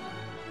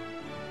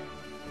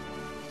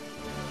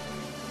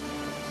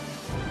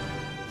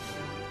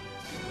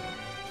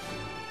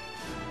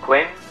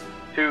 Quinn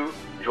Tu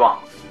Zhuang,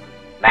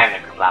 magna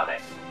cum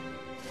laude.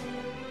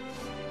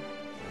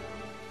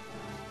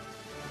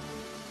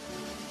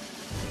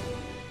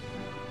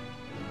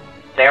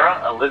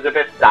 Sarah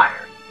Elizabeth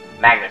Dyer,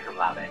 magna cum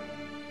laude.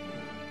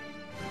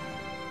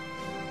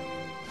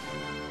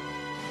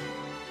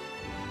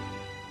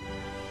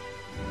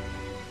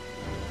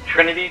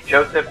 Trinity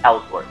Joseph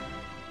Ellsworth,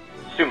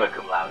 summa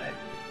cum laude.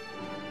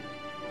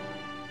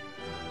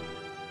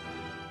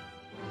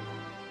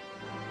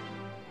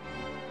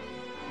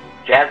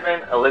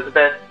 Jasmine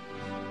Elizabeth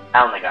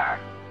Alnagar,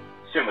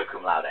 summa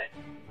cum laude.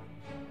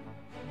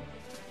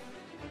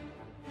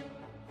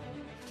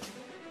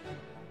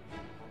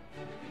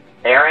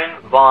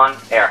 Aaron Vaughn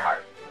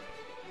Earhart.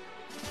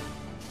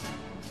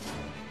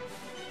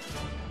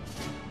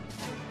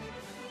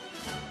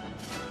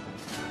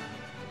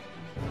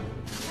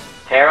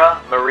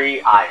 Tara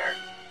Marie Iyer,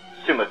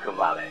 summa cum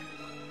laude.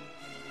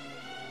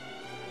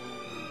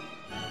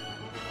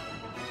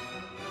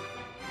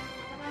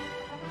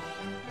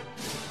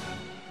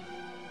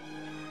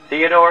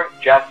 Theodore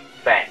Jeff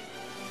Fang,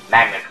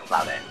 magna cum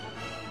laude.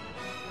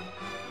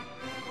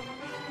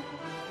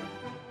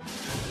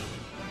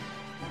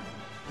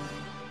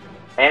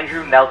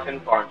 Andrew Nelson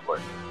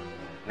Farnsworth,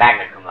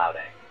 magna cum laude.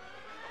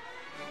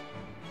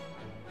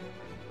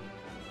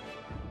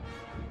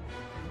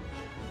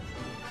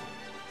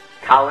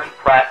 Colin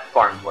Pratt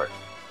Farnsworth.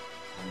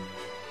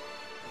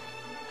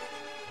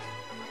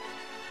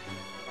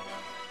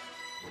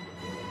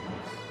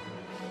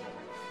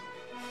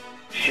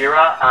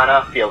 Shira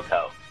Anna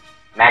Fielto,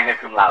 magna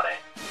cum laude.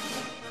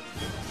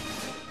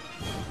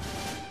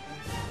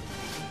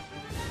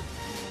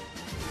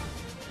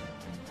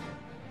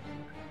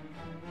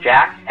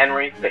 Jack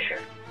Henry Fisher.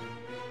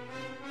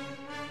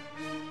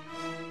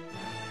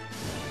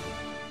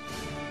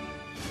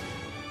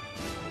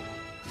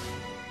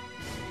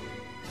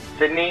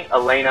 Sydney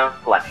Elena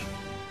Fleming.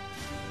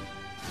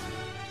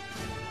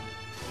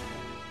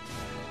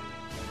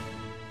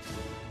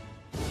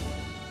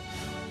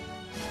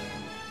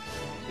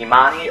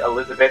 Imani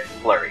Elizabeth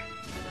Fleury.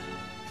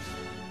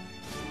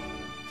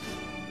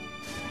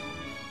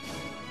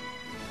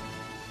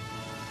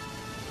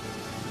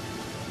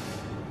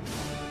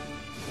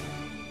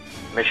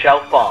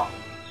 Michelle Fong,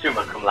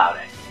 summa cum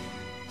laude.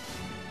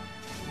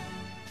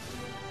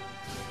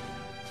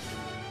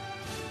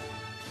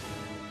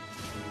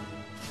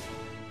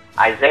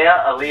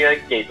 Isaiah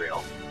Aaliyah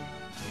Gabriel.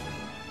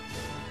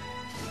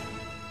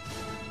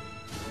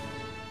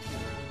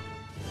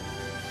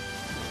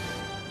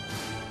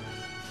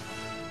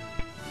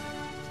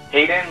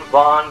 Hayden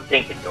Vaughn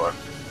Dinkendorf,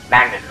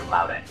 magna cum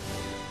laude.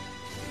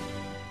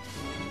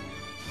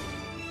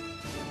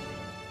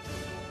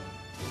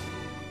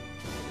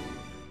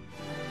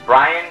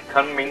 Brian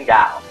Kunming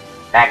Gao,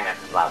 magna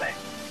cum laude.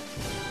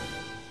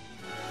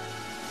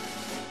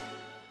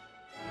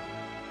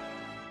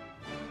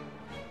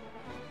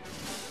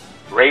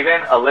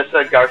 Raven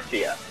Alyssa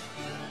Garcia.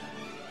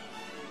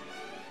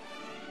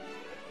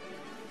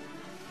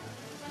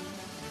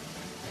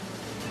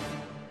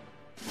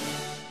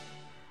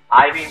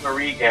 Ivy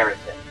Marie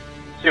Garrison,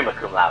 summa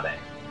cum laude.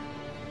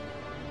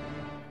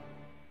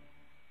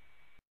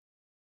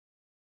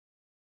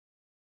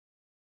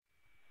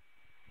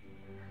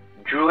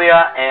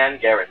 Julia Ann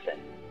Garrison,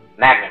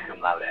 magna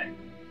cum laude.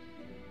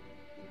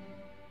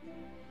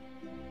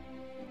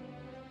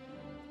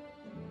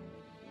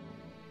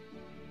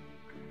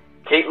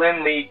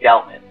 Caitlin Lee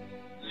Gelman,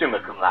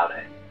 summa cum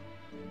laude.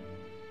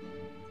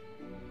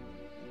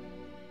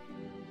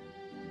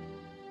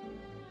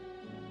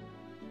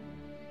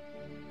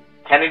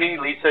 Kennedy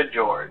Lisa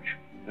George,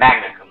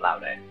 magna cum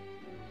laude.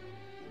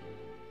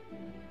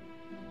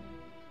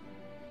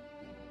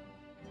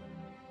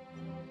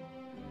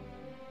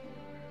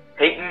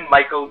 Peyton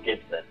Michael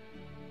Gibson.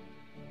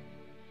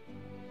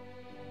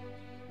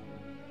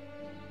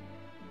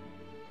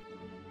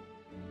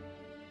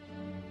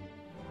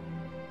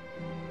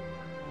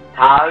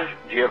 Taj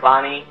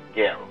Giovanni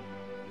Gill.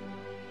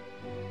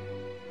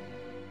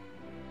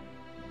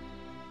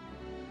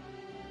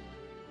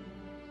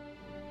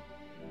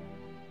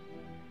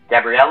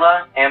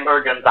 Gabriela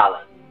Amber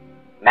Gonzalez,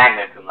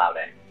 magna cum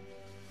laude.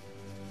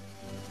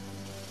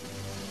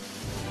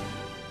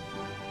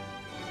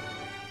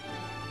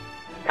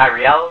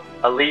 Kyrielle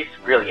Elise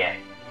Grillier.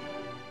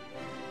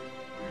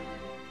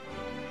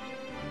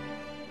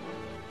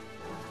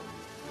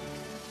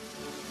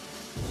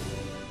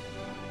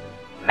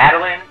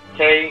 Madeline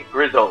K.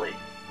 Grizzoli.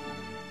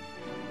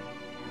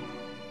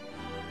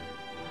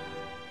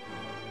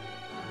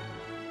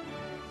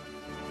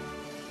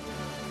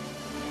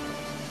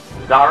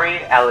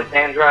 Zari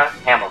Alexandra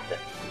Hamilton.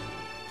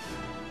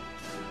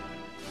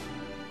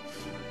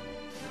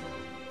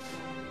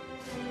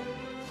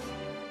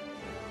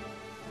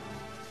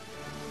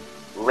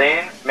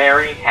 Lynn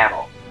Mary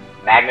Hamill,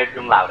 magna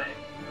cum laude.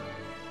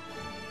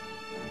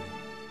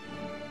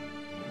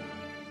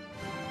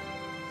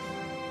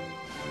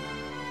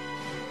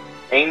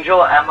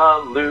 Angel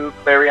Emma Lou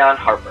Clarion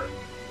Harper.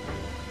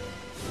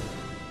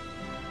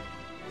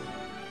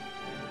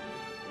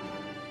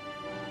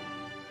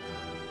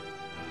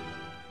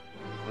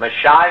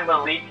 Mashai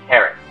Malik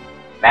Harris,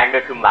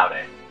 magna cum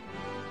laude.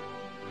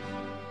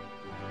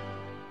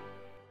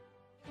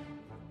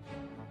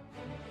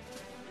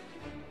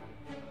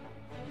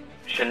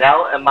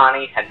 Chanel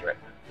Imani Hendrick.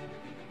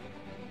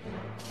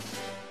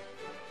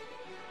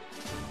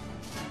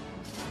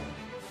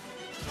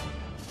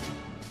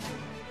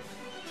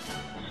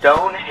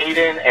 Stone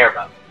Hayden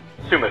Erbo,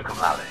 summa cum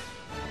laude.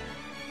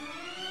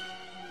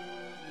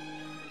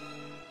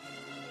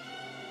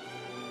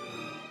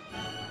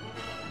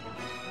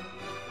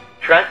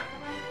 Trent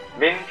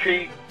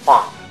Min-Tri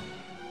Huang.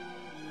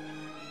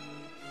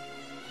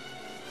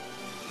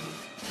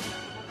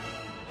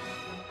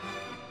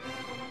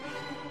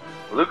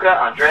 Luca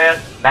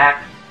Andreas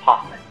Max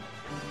Hoffman.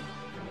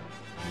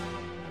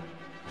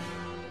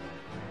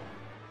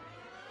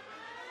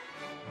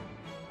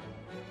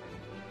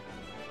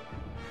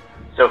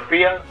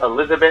 Sophia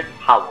Elizabeth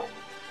Howell.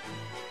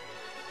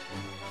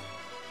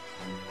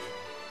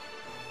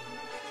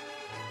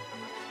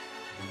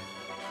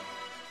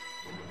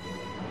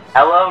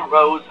 Ella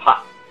Rose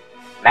Hutt,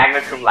 magna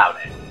cum laude.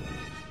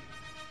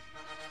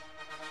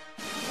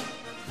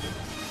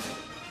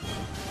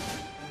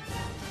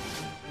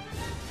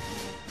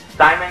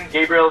 Simon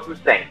Gabriel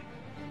Hussein,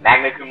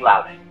 magna cum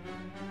laude.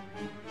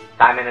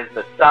 Simon is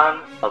the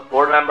son of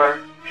board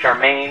member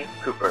Charmaine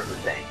Cooper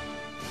Hussein.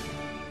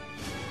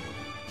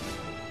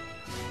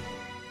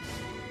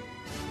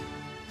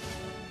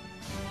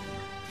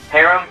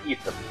 Haram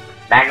Eatham,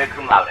 magna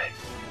cum laude.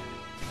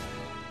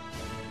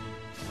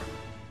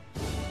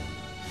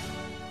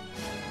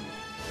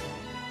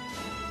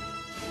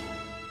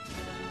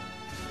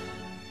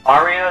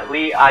 Aria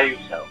Lee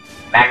Ayuso,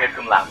 magna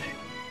cum laude.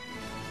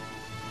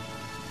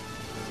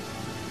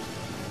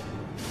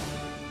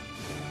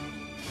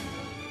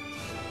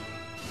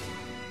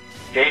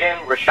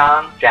 Jaden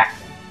Rashawn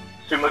Jackson,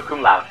 summa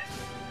cum laude.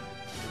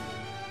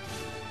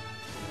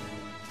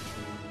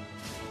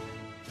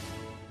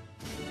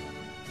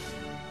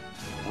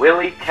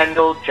 Willie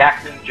Kendall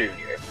Jackson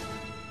Jr.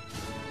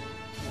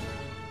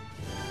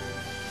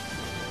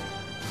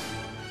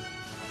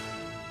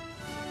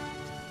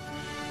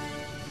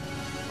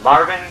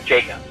 Marvin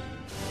Jacobs.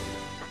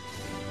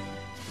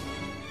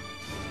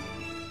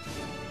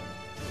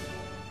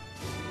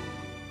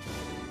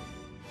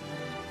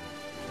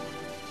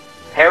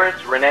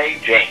 Harris Renee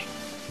James,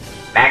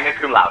 magna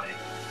cum laude.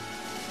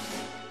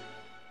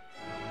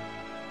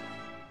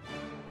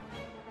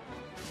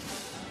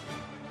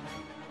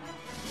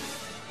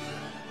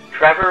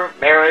 Trevor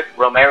Merritt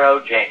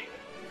Romero James,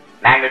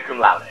 magna cum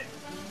laude.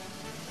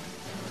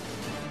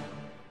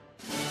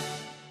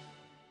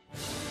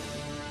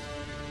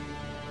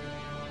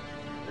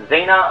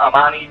 Zaina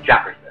Amani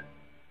Jefferson.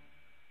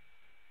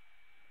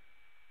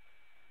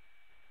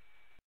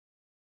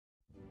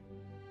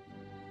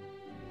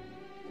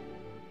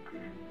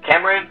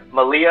 Cameron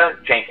Malia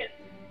Jenkins,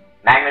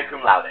 magna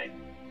cum laude.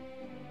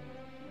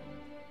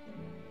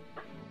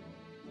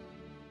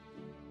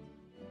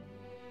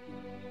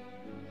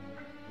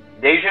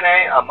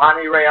 Dejane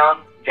Amani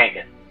Rayon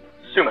Jenkins,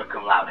 summa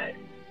cum laude.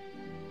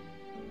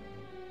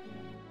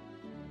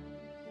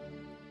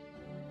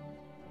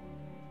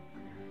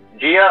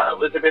 Gia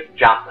Elizabeth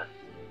Johnson.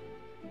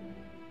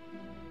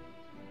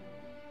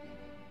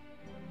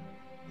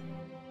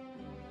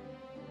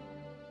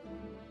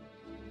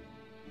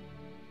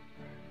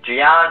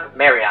 Gian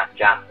Marion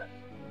Johnson.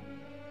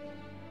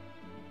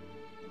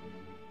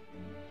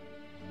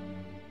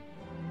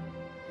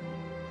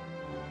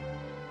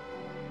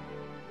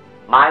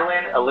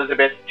 Mylin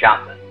Elizabeth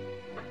Johnson.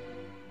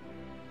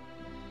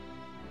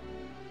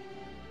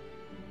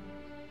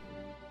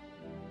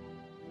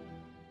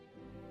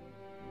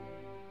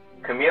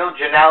 Camille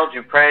Janelle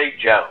Dupre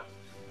Jones.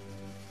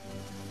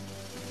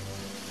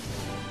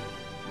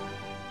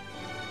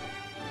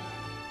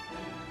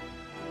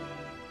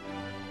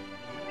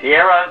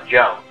 Tierra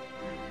Jones,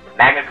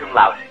 magna cum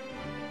laude.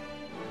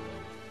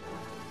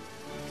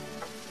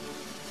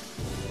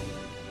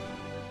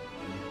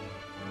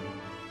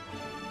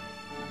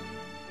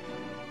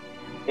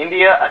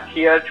 India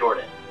Akia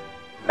Jordan,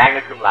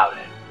 magna cum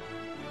laude.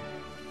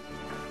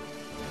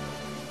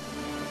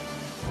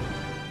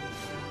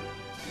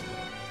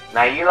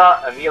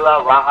 Naila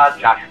Amila Raha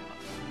Joshua,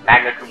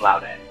 magna cum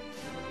laude.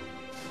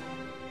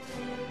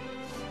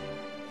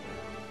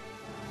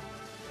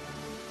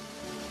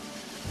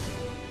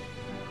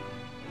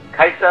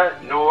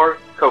 Kaisa Noor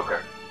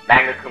Coker,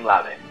 magna cum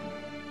laude.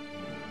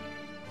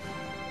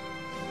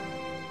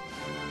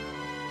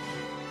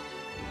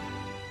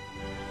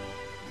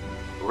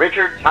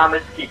 Richard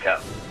Thomas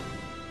Kiko.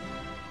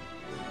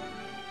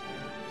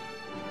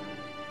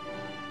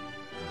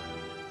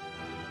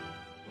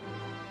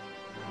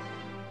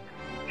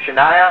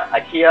 Shania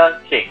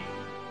Akia King.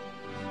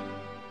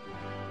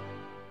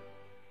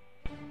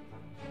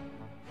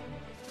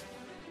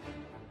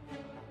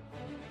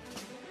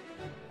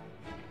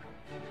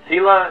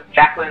 Sela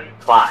Jacqueline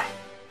Klein,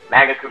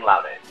 magna cum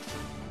laude.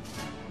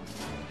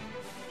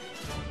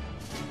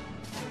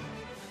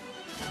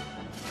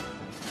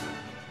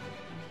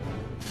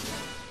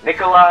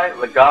 Nikolai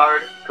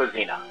Lagarde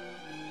Kozina.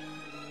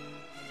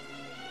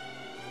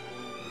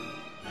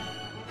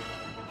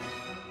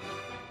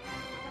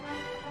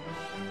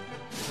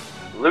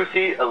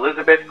 Lucy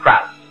Elizabeth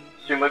Krause,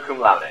 summa cum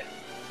laude.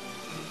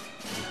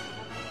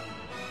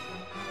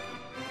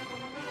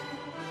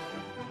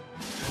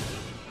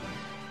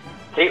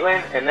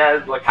 Caitlin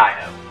Inez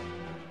Lacayo.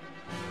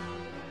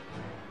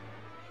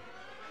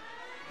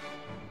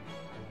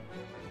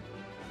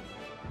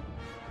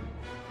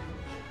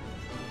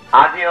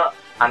 Adil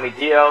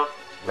Amidio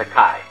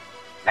Lakai,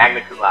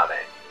 magna cum laude.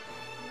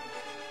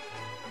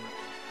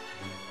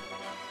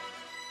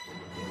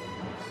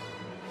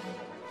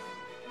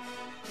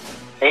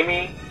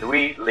 Amy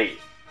Louise Lee,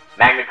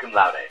 magna cum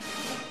laude.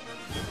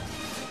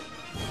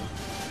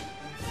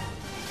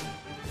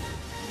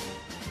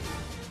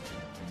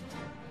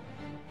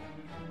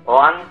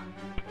 Huan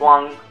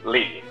Huang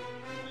Lee,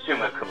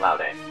 summa cum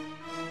laude.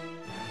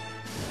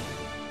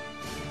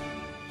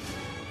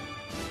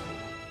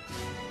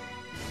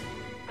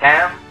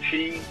 Tam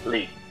Chi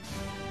Lee.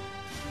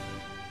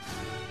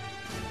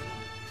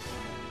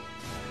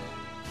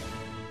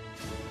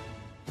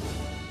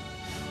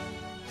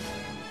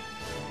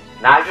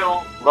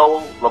 Nigel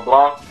Lowell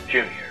LeBlanc,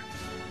 Jr.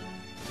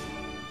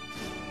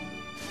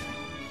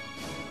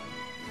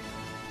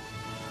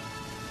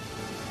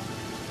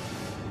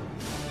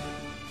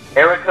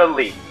 Erica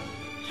Lee,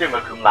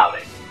 summa cum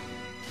laude.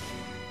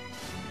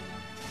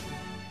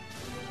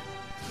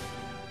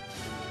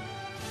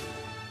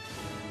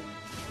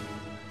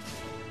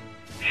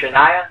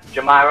 Shania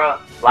Jamira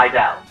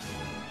Lydell.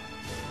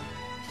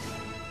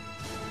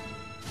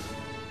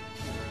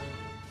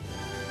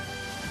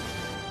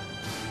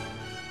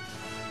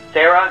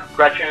 Sarah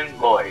Gretchen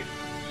Lloyd,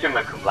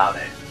 summa cum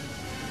laude.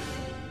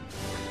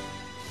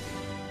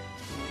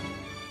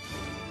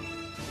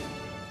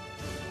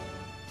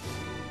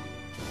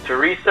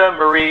 Teresa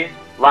Marie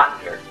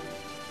Lottinger.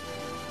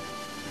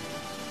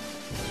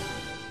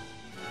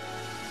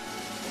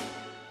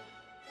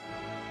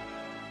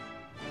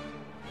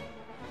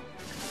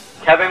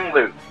 Kevin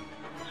Luke,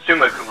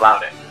 summa cum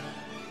laude.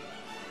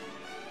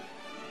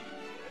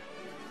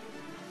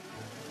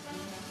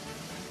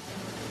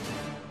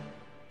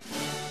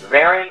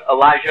 Varen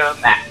Elijah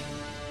Mack.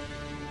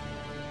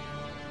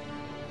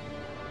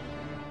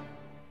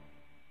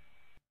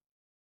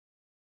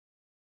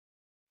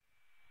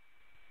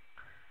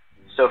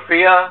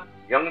 Sophia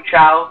Young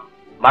Chao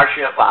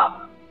Marcia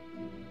Fab.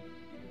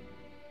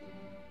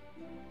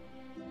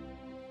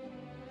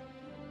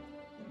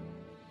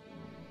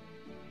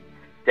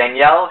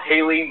 Danielle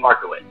Haley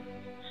Markowitz,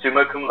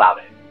 summa cum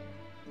laude.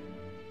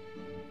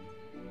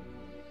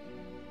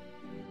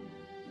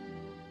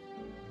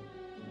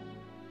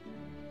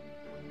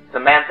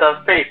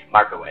 Samantha Faith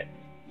Markowitz,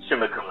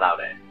 summa cum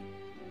laude.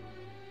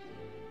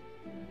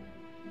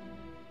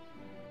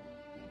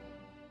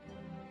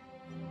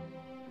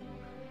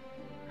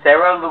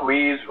 Sarah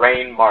Louise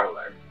Rain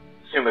Marler,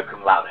 summa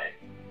cum laude.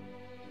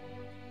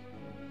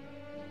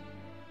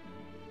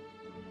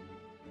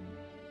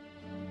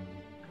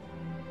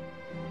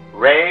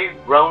 Ray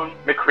Roan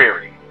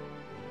McCreary.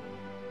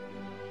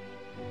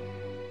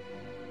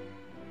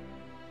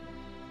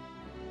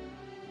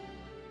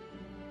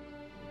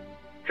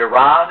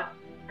 Gerard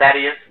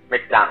Thaddeus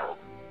McDonald.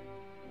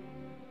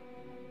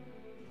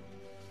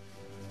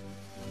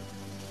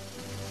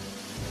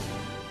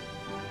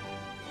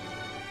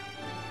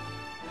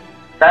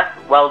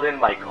 Seth Weldon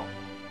Michael,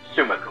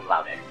 summa cum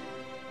laude.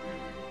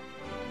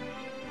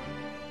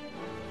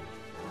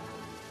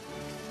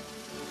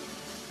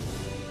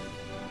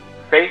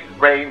 Faith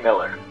Ray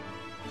Miller.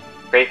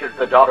 Faith is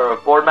the daughter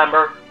of board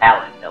member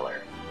Alan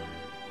Miller.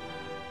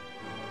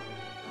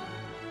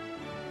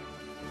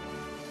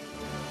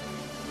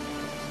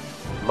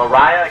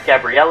 Mariah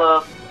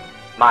Gabriella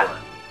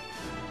Milan,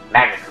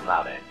 magna cum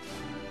laude.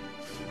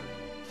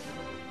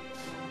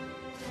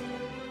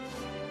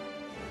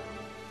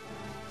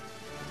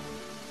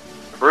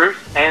 Bruce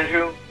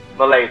Andrew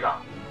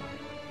Malazon.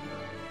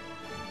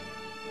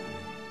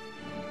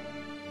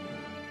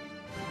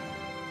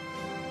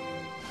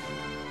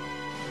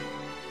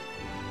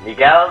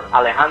 Miguel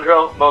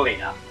Alejandro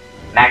Molina,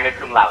 magna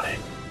cum laude.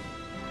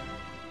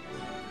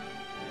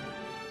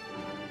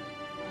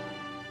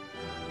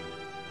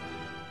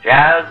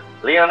 Jazz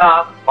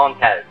Leonard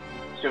Fontes,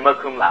 summa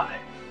cum laude.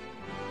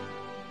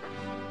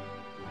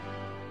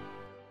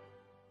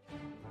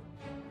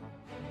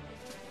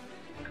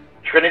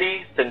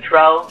 Trinity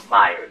Centrell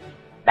Myers,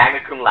 magna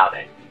cum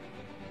laude.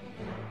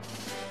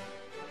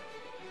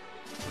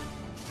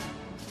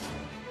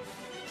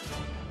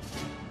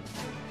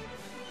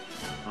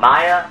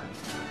 Maya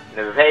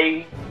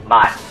Neve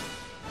Miles.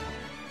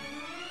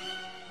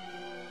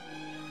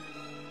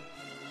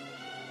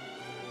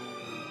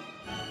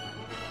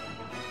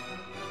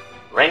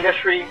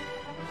 Rangashri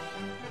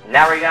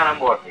Narayana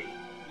Murthy,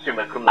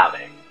 summa cum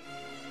laude.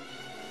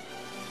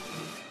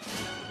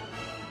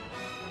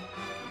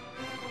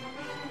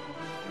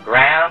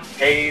 Graham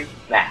Hayes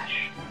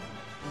Nash.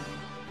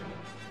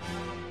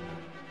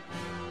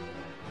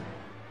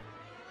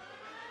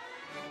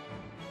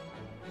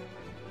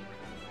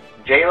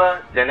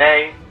 Jayla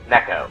Dene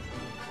Neko.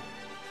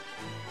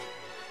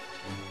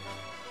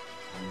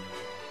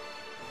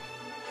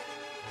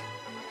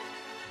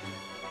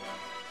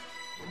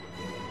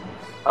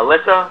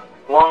 Alyssa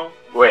Wong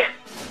Win,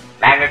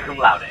 magna cum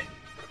laude.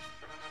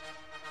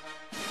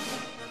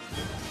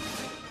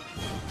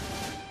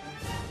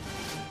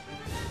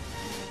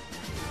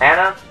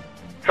 Anna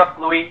Truck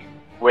Louis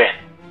Win,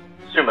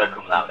 summa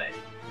cum laude.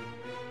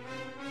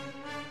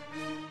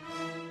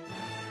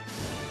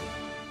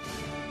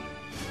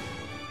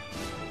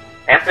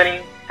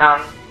 Anthony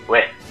Tan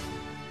Win.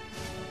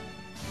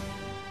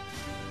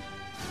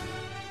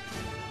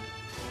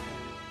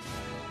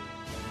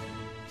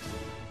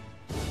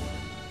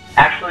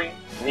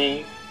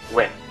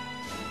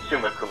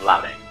 summa cum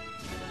laude.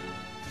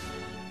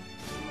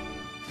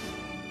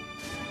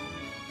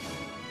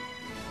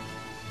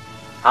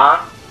 Han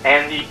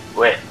Andy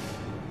Witt,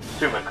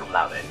 summa cum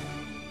laude.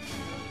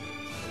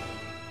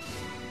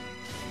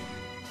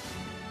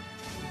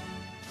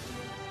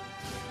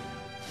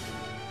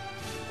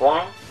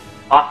 Huang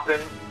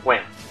Austin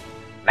Nguyen,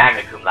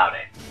 magna cum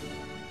laude.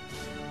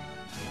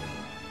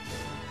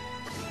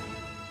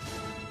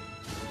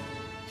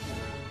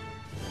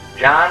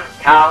 John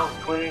Cao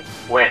Kun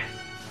Nguyen,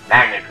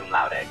 magna cum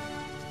laude.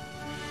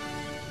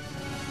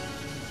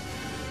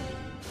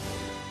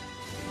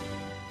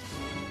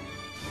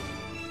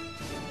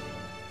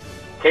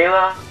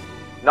 Kayla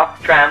Ngoc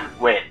Tram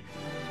Nguyen,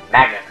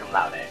 magna cum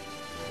laude.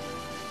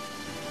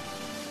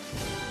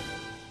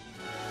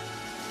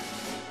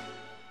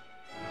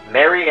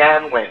 Mary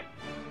Ann Nguyen,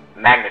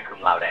 magna cum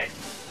laude.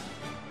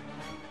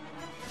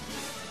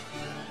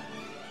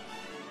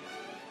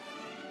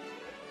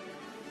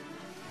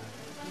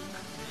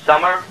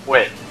 Summer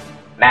Nguyen,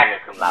 magna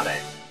cum laude.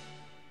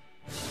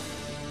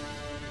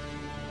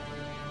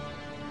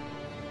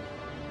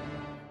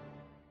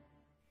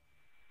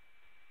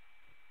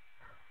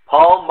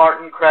 Paul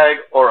Martin Craig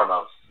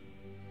Oramos,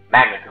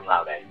 magna cum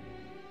laude.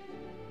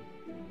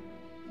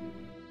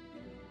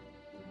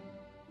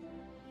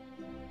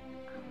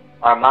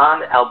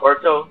 Armand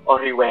Alberto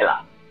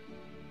Orihuela.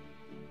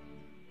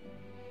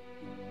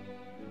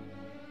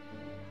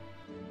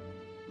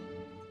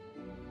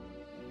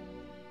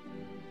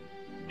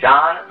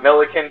 John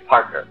Milliken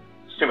Parker,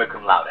 summa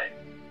cum laude.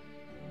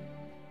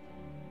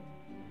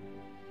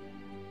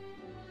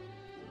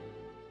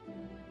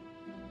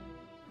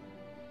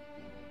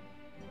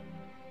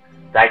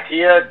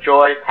 Daitia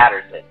Joy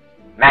Patterson,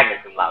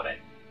 magna cum laude.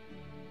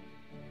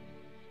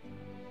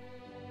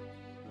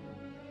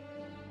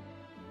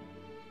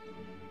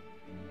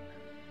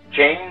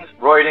 James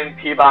Royden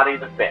Peabody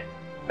V,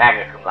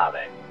 magna cum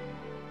laude.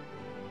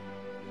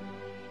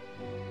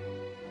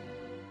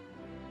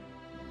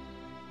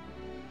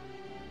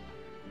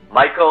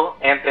 Michael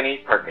Anthony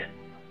Perkins.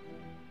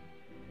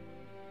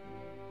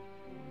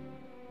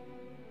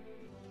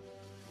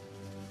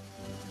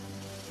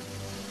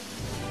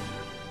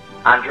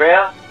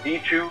 Andrea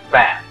Dichu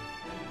Fan,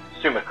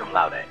 summa cum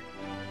laude.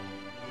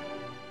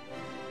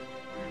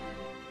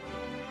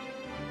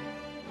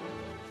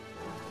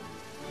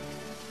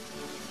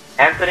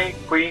 Anthony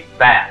Qui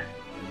Fan,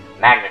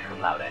 magna cum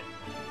laude.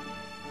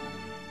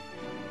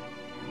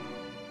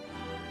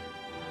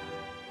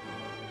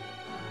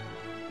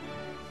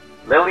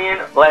 Lillian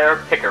Blair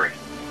Pickering,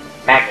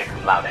 magna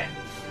cum laude.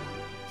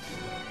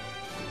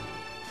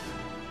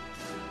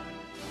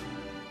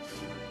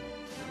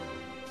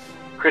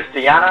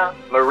 Christiana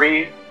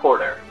Marie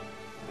Porter,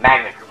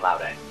 magna cum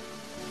laude.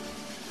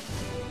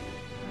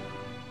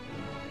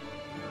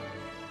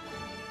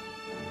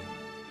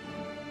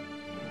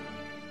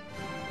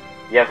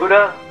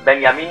 Yehuda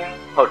Benjamin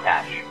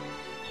Potash,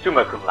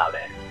 summa cum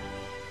laude.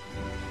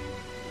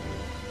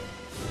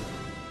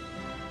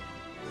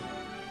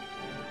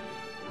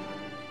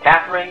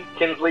 Catherine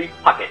Kinsley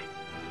Puckett,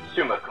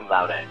 summa cum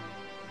laude.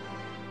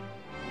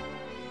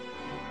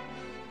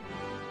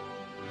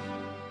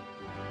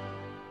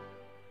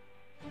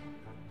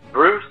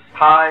 Bruce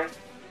Ty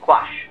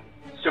Quash,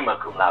 summa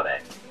cum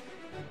laude.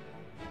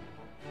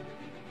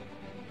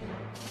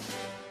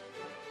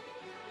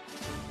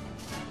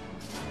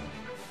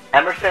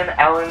 Emerson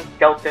Allen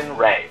Skelton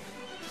Ray.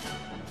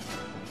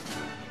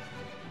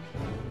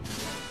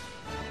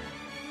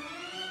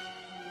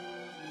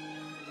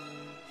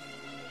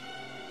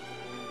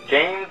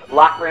 James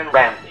Lachlan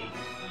Ramsey,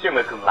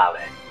 summa cum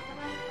laude.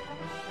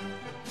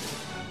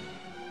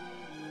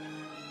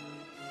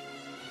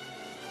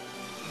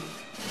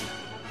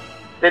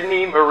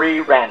 Sydney Marie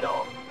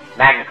Randall,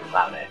 magna cum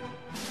laude.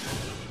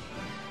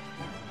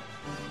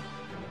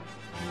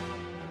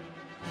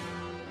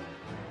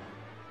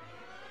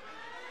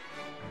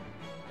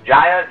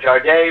 Jaya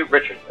Jarday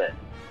Richardson.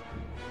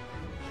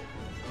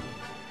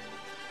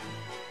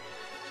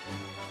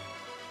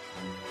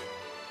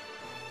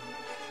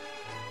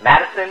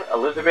 Madison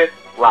Elizabeth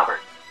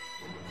Roberts.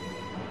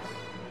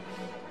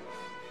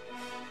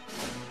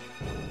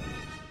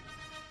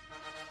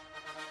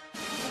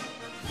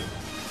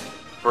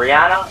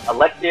 Brianna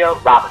Alexia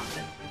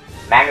Robinson,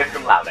 magna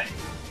cum laude.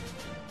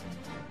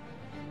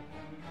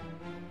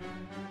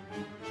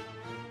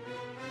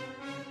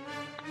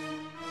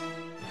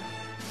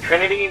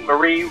 Trinity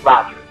Marie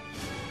Rogers,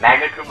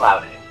 magna cum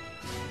laude.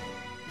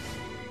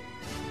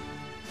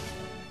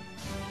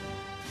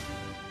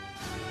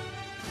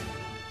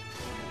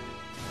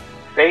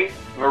 Faith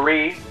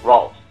Marie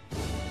Rolfs.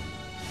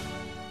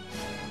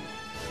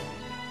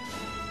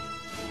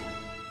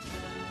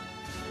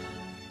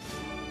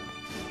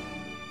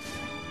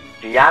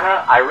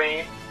 Gianna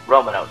Irene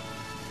Romanos,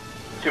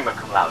 summa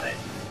cum laude.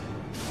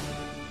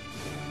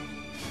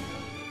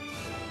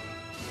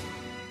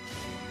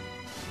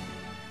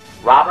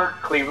 Robert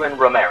Cleveland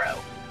Romero.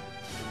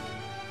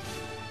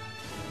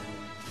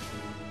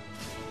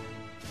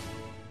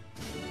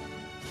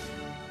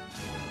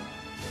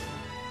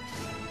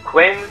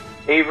 Quinn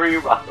Avery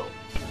Russell,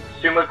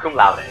 summa cum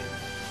laude.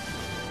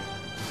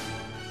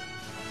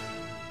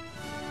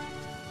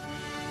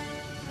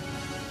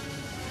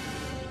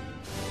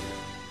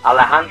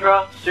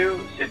 Alejandra Sue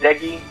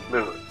Sudegi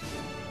Luz,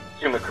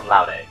 summa cum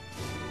laude.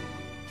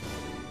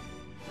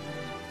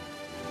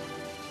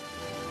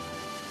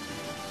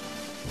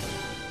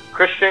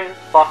 Christian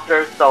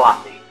Foster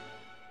Salasi.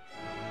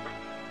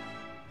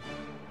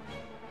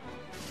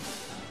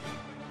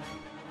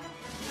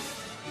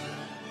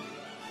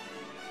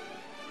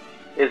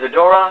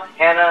 Isadora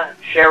Hannah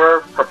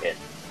Scherer Perkins.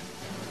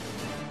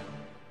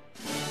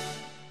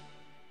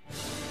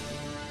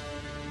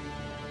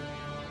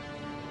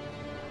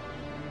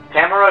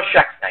 Tamara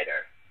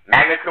Scheck-Snyder,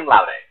 magna cum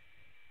laude.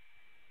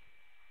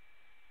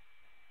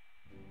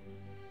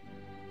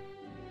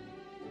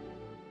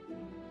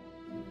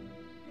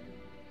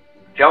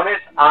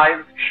 Jonas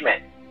Ives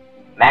Schmidt,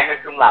 magna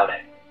cum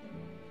laude.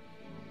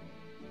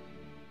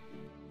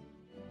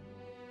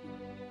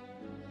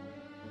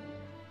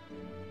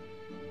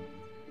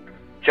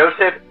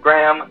 Joseph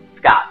Graham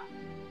Scott.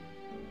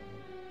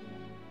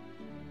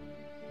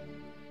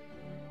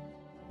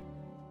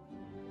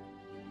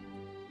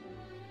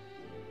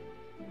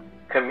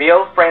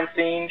 Camille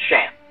Francine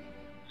Shant,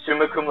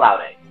 summa cum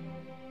laude.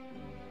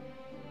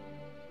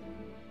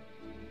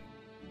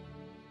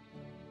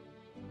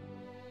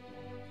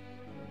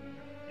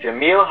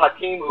 Jamil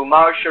Hakim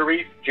Umar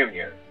Sharif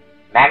Jr.,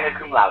 magna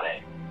cum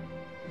laude.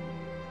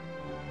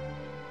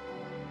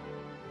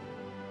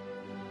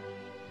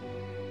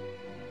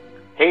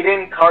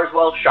 Hayden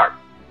Carswell Sharp,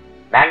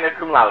 magna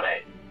cum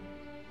laude.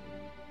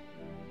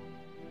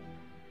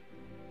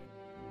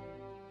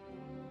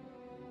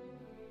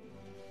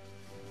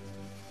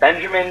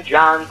 Benjamin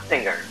John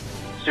Singer,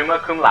 summa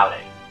cum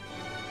laude.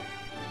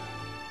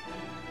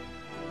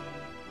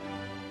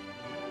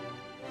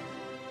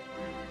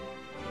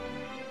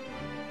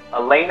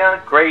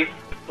 Elena Grace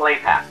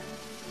Slaypack,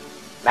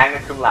 magna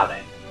cum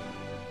laude.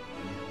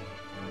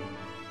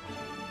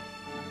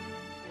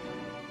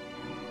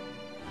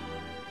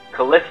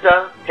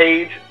 Callista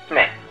Paige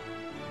Smith,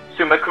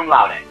 summa cum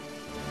laude.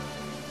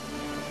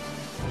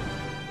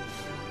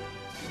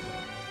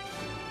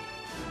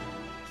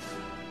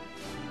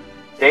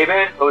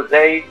 David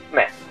Jose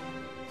Smith.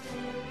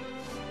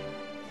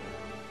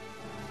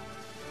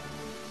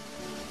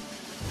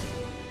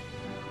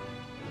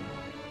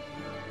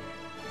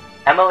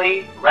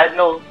 Emily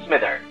Rednall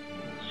Smither,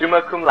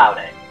 summa cum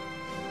laude.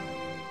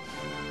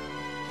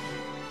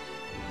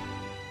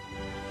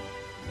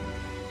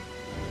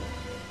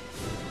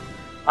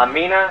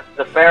 Amina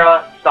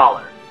Zafera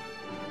Stoller.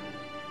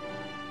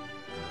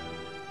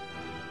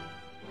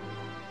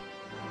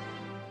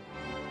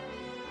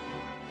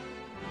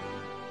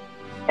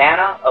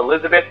 Anna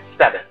Elizabeth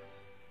Stebbins,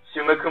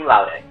 summa cum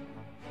laude.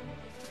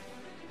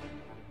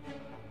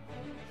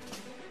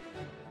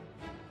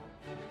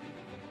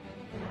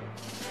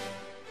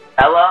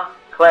 Ella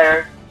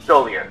Claire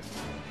Stolier,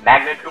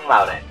 magna cum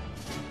laude.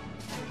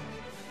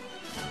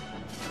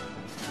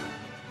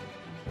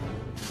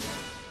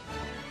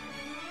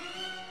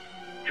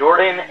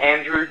 Jordan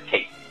Andrew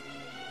Tate.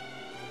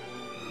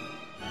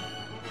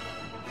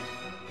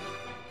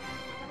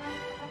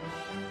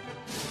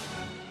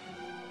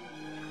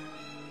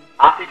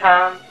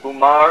 Atitan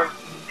Umar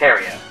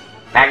Teria,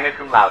 magna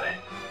cum laude.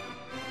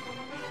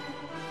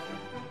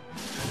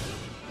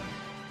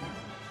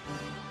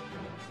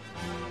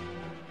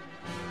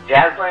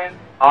 Jaslyn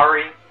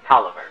Ari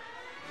Tolliver.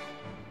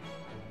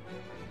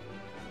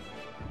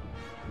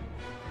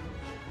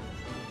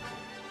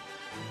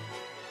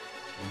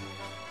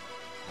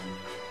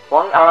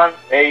 Huang An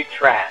Wei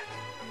Tran,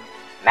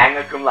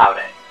 magna cum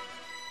laude.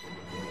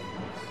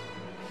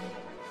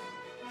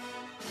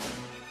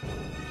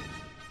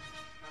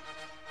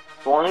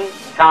 Thuong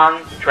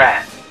Tan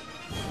Tran,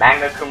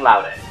 magna cum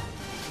laude.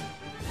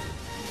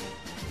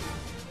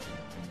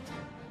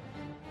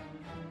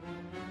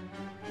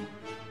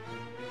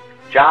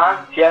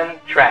 John Tien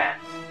Tran,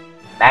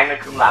 magna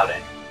cum laude.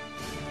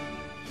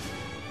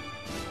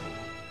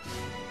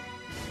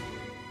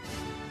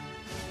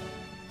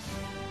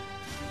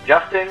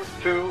 Justin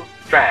Tu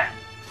Tran,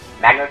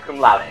 magna cum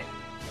laude.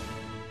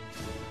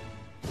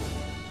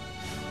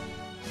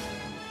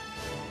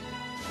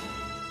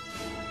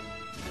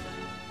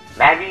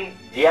 Maggie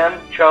Diem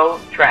Cho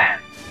Tran,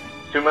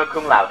 summa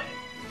cum laude.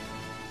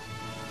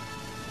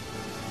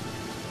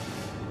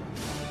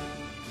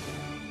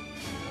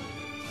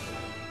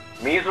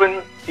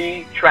 Mizwen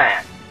T.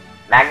 Tran,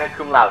 magna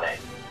cum laude.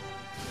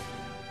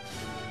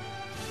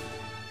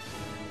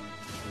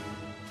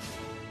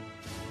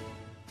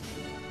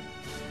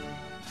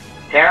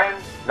 Taryn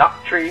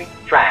Noctree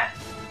Tran,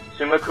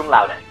 summa cum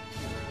laude.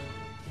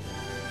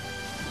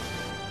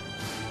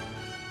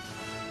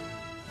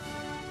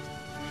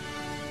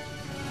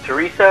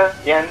 Teresa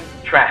Yen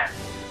Tran.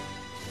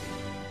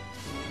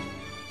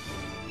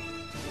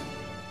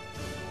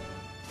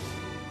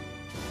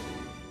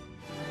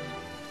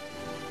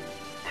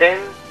 Tin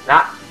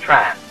Nat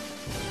Tran.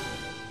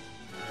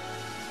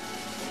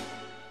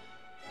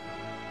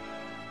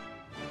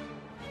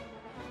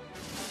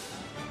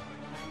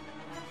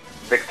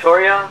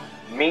 Victoria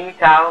Ming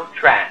Tao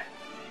Tran,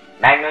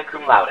 magna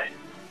cum laude.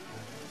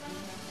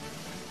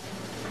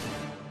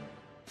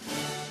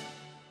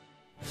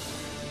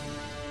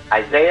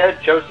 Isaiah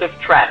Joseph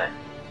Travis,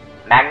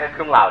 magna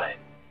cum laude.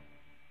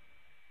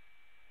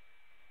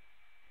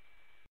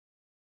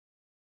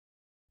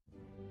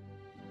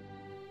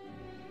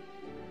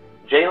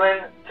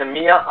 Jalen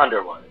Tamia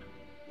Underwood.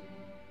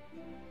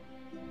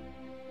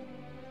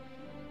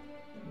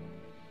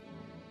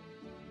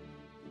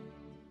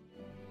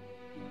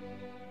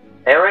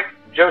 Eric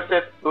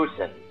Joseph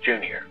Usen,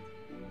 Jr.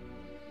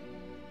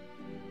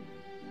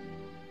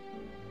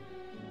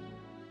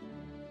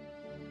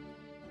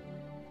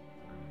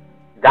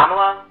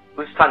 Damala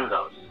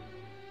Bustanzos,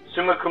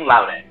 summa cum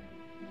laude.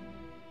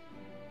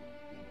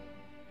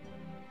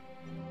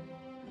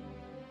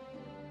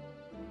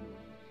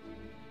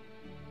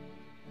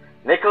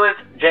 Nicholas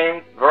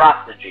James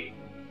Verostage.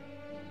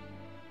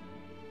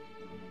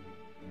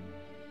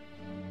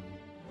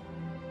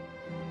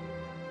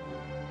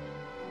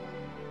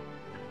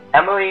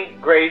 Emily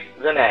Grace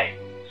Zane,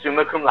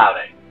 summa cum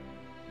laude.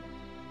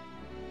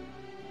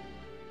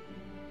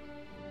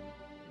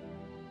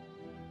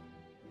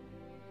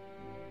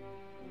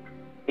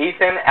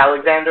 Ethan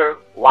Alexander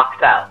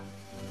Wachtel.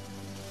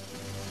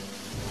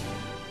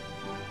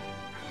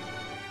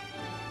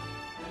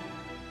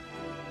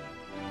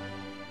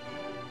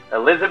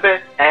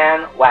 Elizabeth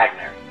Ann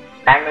Wagner,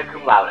 magna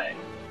cum laude.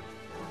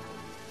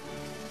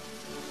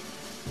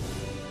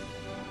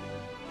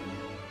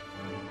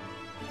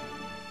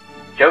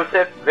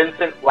 Joseph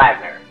Vincent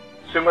Wagner,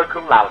 summa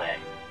cum laude.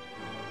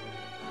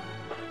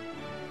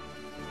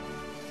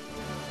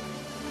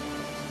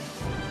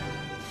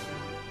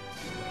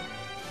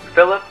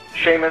 Philip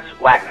Seamus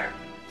Wagner,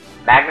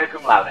 magna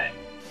cum laude.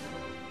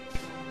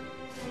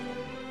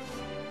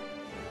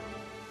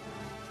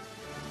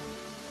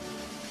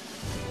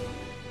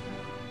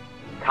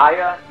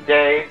 Kaya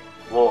Day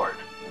Ward.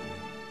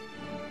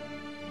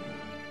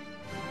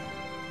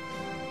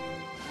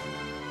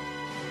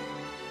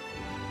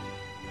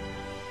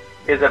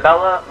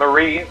 Isabella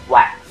Marie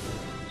Wax,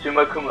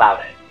 summa cum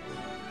laude.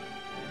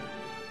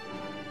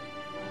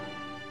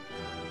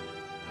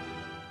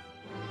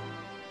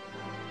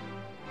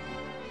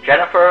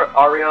 Jennifer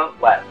Aria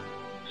Webb,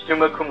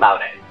 summa cum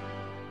laude.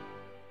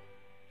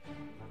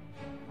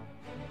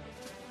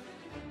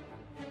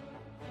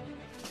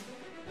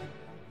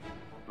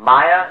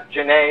 Maya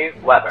Janae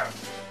Weber,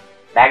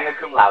 magna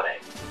cum laude.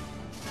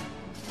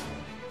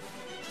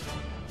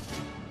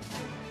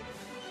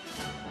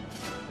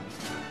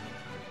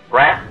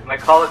 Brant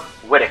McCulloch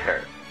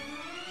Whitaker.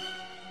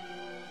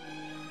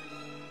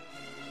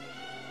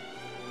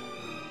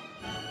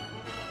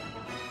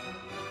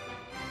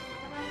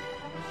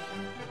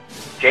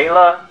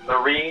 Jayla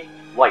Marie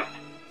White.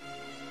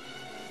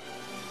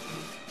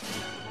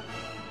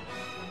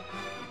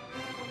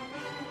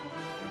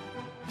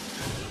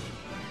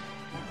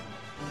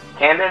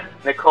 Candace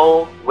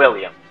Nicole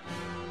Williams.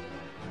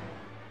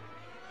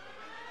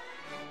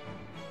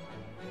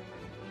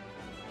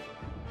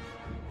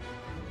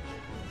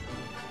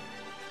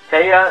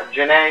 Thea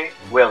Janae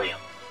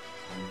Williams.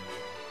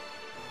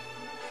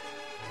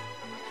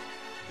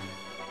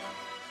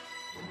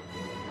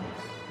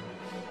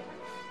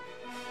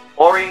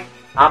 Ori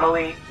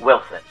Amelie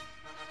Wilson.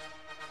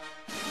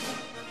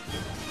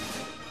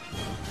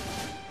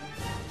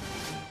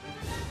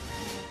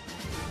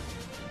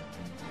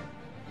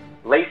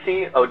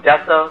 Lacey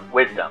Odessa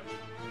Wisdom,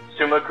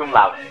 summa cum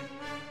laude.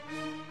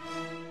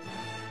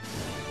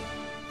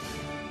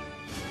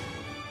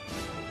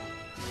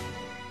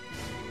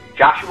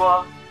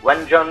 Joshua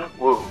Wenjun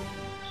Wu,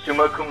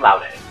 summa cum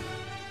laude.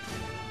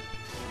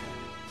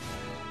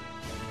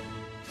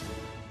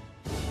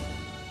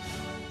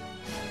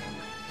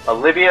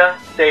 Olivia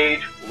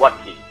Sage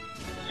Watke,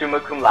 summa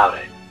cum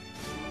laude.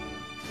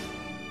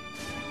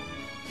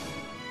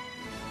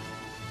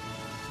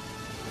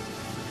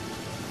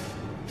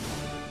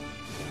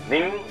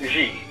 Ning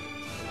Ji,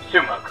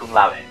 summa cum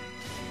laude.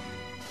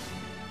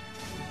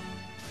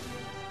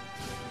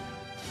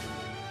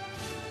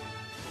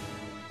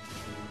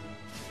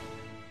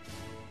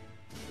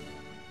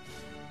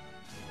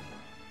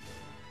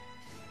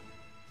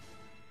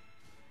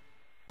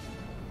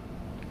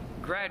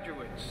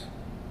 Graduates,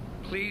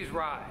 please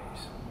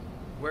rise,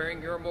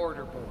 wearing your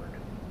mortar board.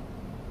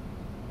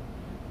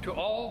 To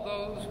all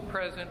those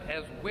present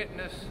as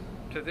witness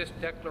to this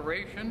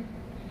declaration,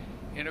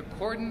 in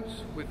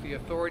accordance with the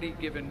authority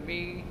given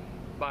me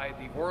by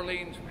the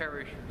Orleans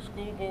Parish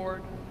School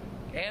Board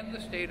and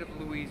the state of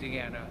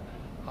Louisiana,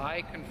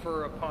 I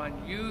confer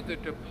upon you the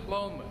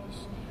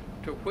diplomas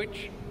to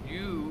which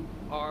you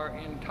are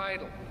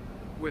entitled,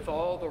 with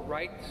all the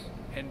rights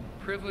and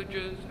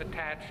privileges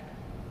attached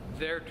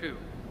thereto.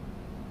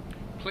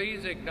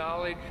 Please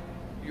acknowledge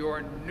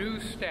your new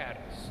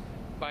status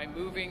by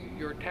moving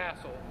your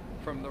tassel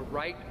from the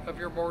right of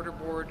your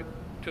mortarboard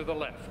to the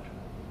left.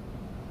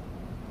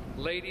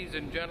 Ladies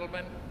and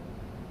gentlemen,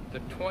 the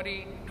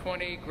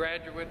 2020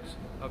 graduates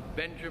of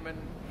Benjamin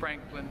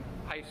Franklin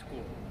High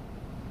School.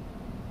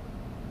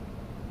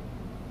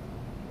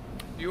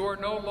 You are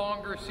no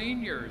longer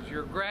seniors,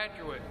 you're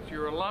graduates,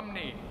 you're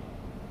alumni.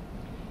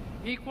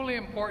 Equally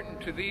important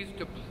to these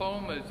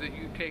diplomas that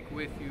you take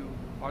with you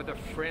are the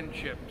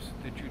friendships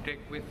that you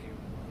take with you.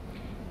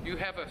 You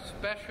have a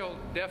special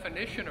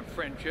definition of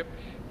friendship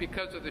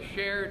because of the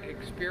shared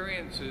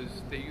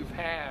experiences that you've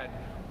had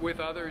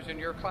with others in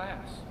your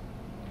class.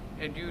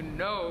 And you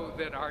know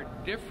that our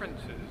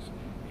differences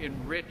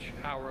enrich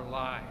our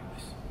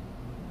lives.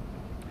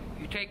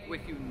 You take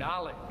with you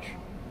knowledge.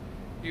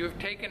 You have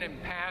taken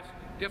and passed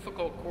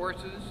difficult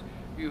courses.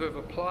 You have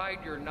applied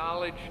your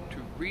knowledge to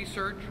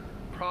research,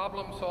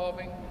 problem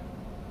solving,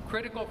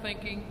 critical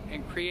thinking,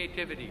 and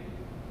creativity.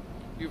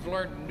 You've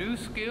learned new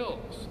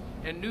skills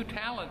and new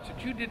talents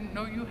that you didn't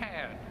know you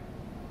had.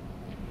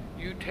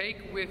 You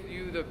take with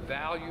you the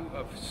value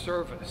of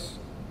service.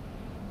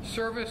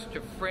 Service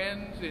to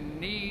friends in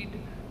need,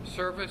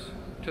 service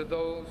to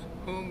those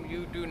whom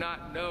you do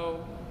not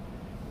know,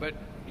 but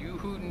you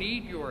who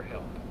need your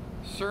help,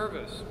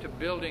 service to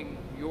building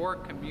your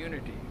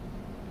community.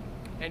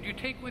 And you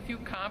take with you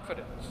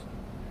confidence.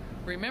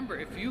 Remember,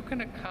 if you can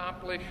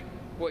accomplish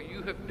what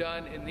you have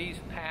done in these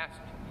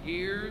past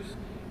years,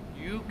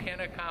 you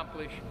can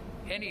accomplish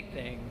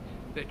anything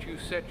that you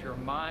set your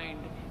mind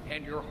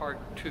and your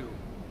heart to.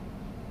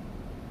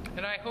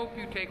 And I hope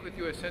you take with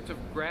you a sense of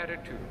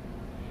gratitude.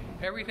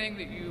 Everything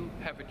that you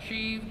have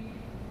achieved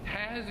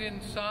has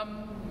in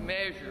some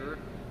measure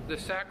the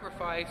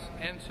sacrifice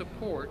and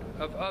support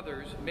of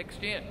others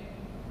mixed in.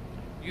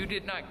 You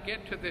did not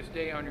get to this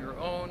day on your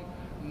own,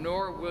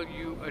 nor will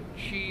you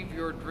achieve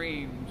your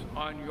dreams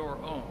on your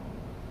own.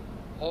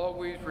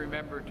 Always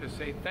remember to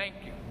say thank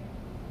you.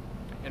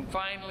 And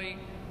finally,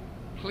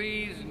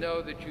 please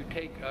know that you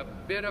take a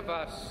bit of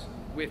us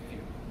with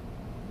you.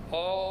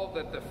 All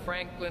that the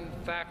Franklin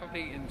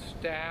faculty and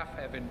staff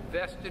have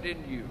invested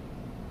in you.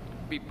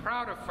 Be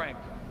proud of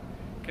Franklin.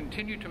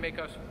 Continue to make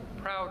us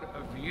proud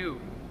of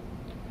you.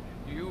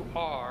 You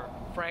are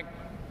Franklin.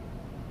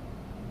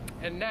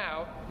 And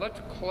now, let's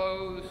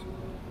close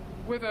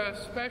with a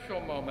special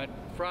moment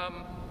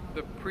from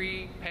the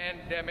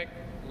pre-pandemic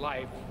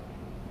life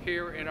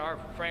here in our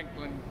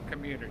Franklin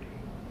community.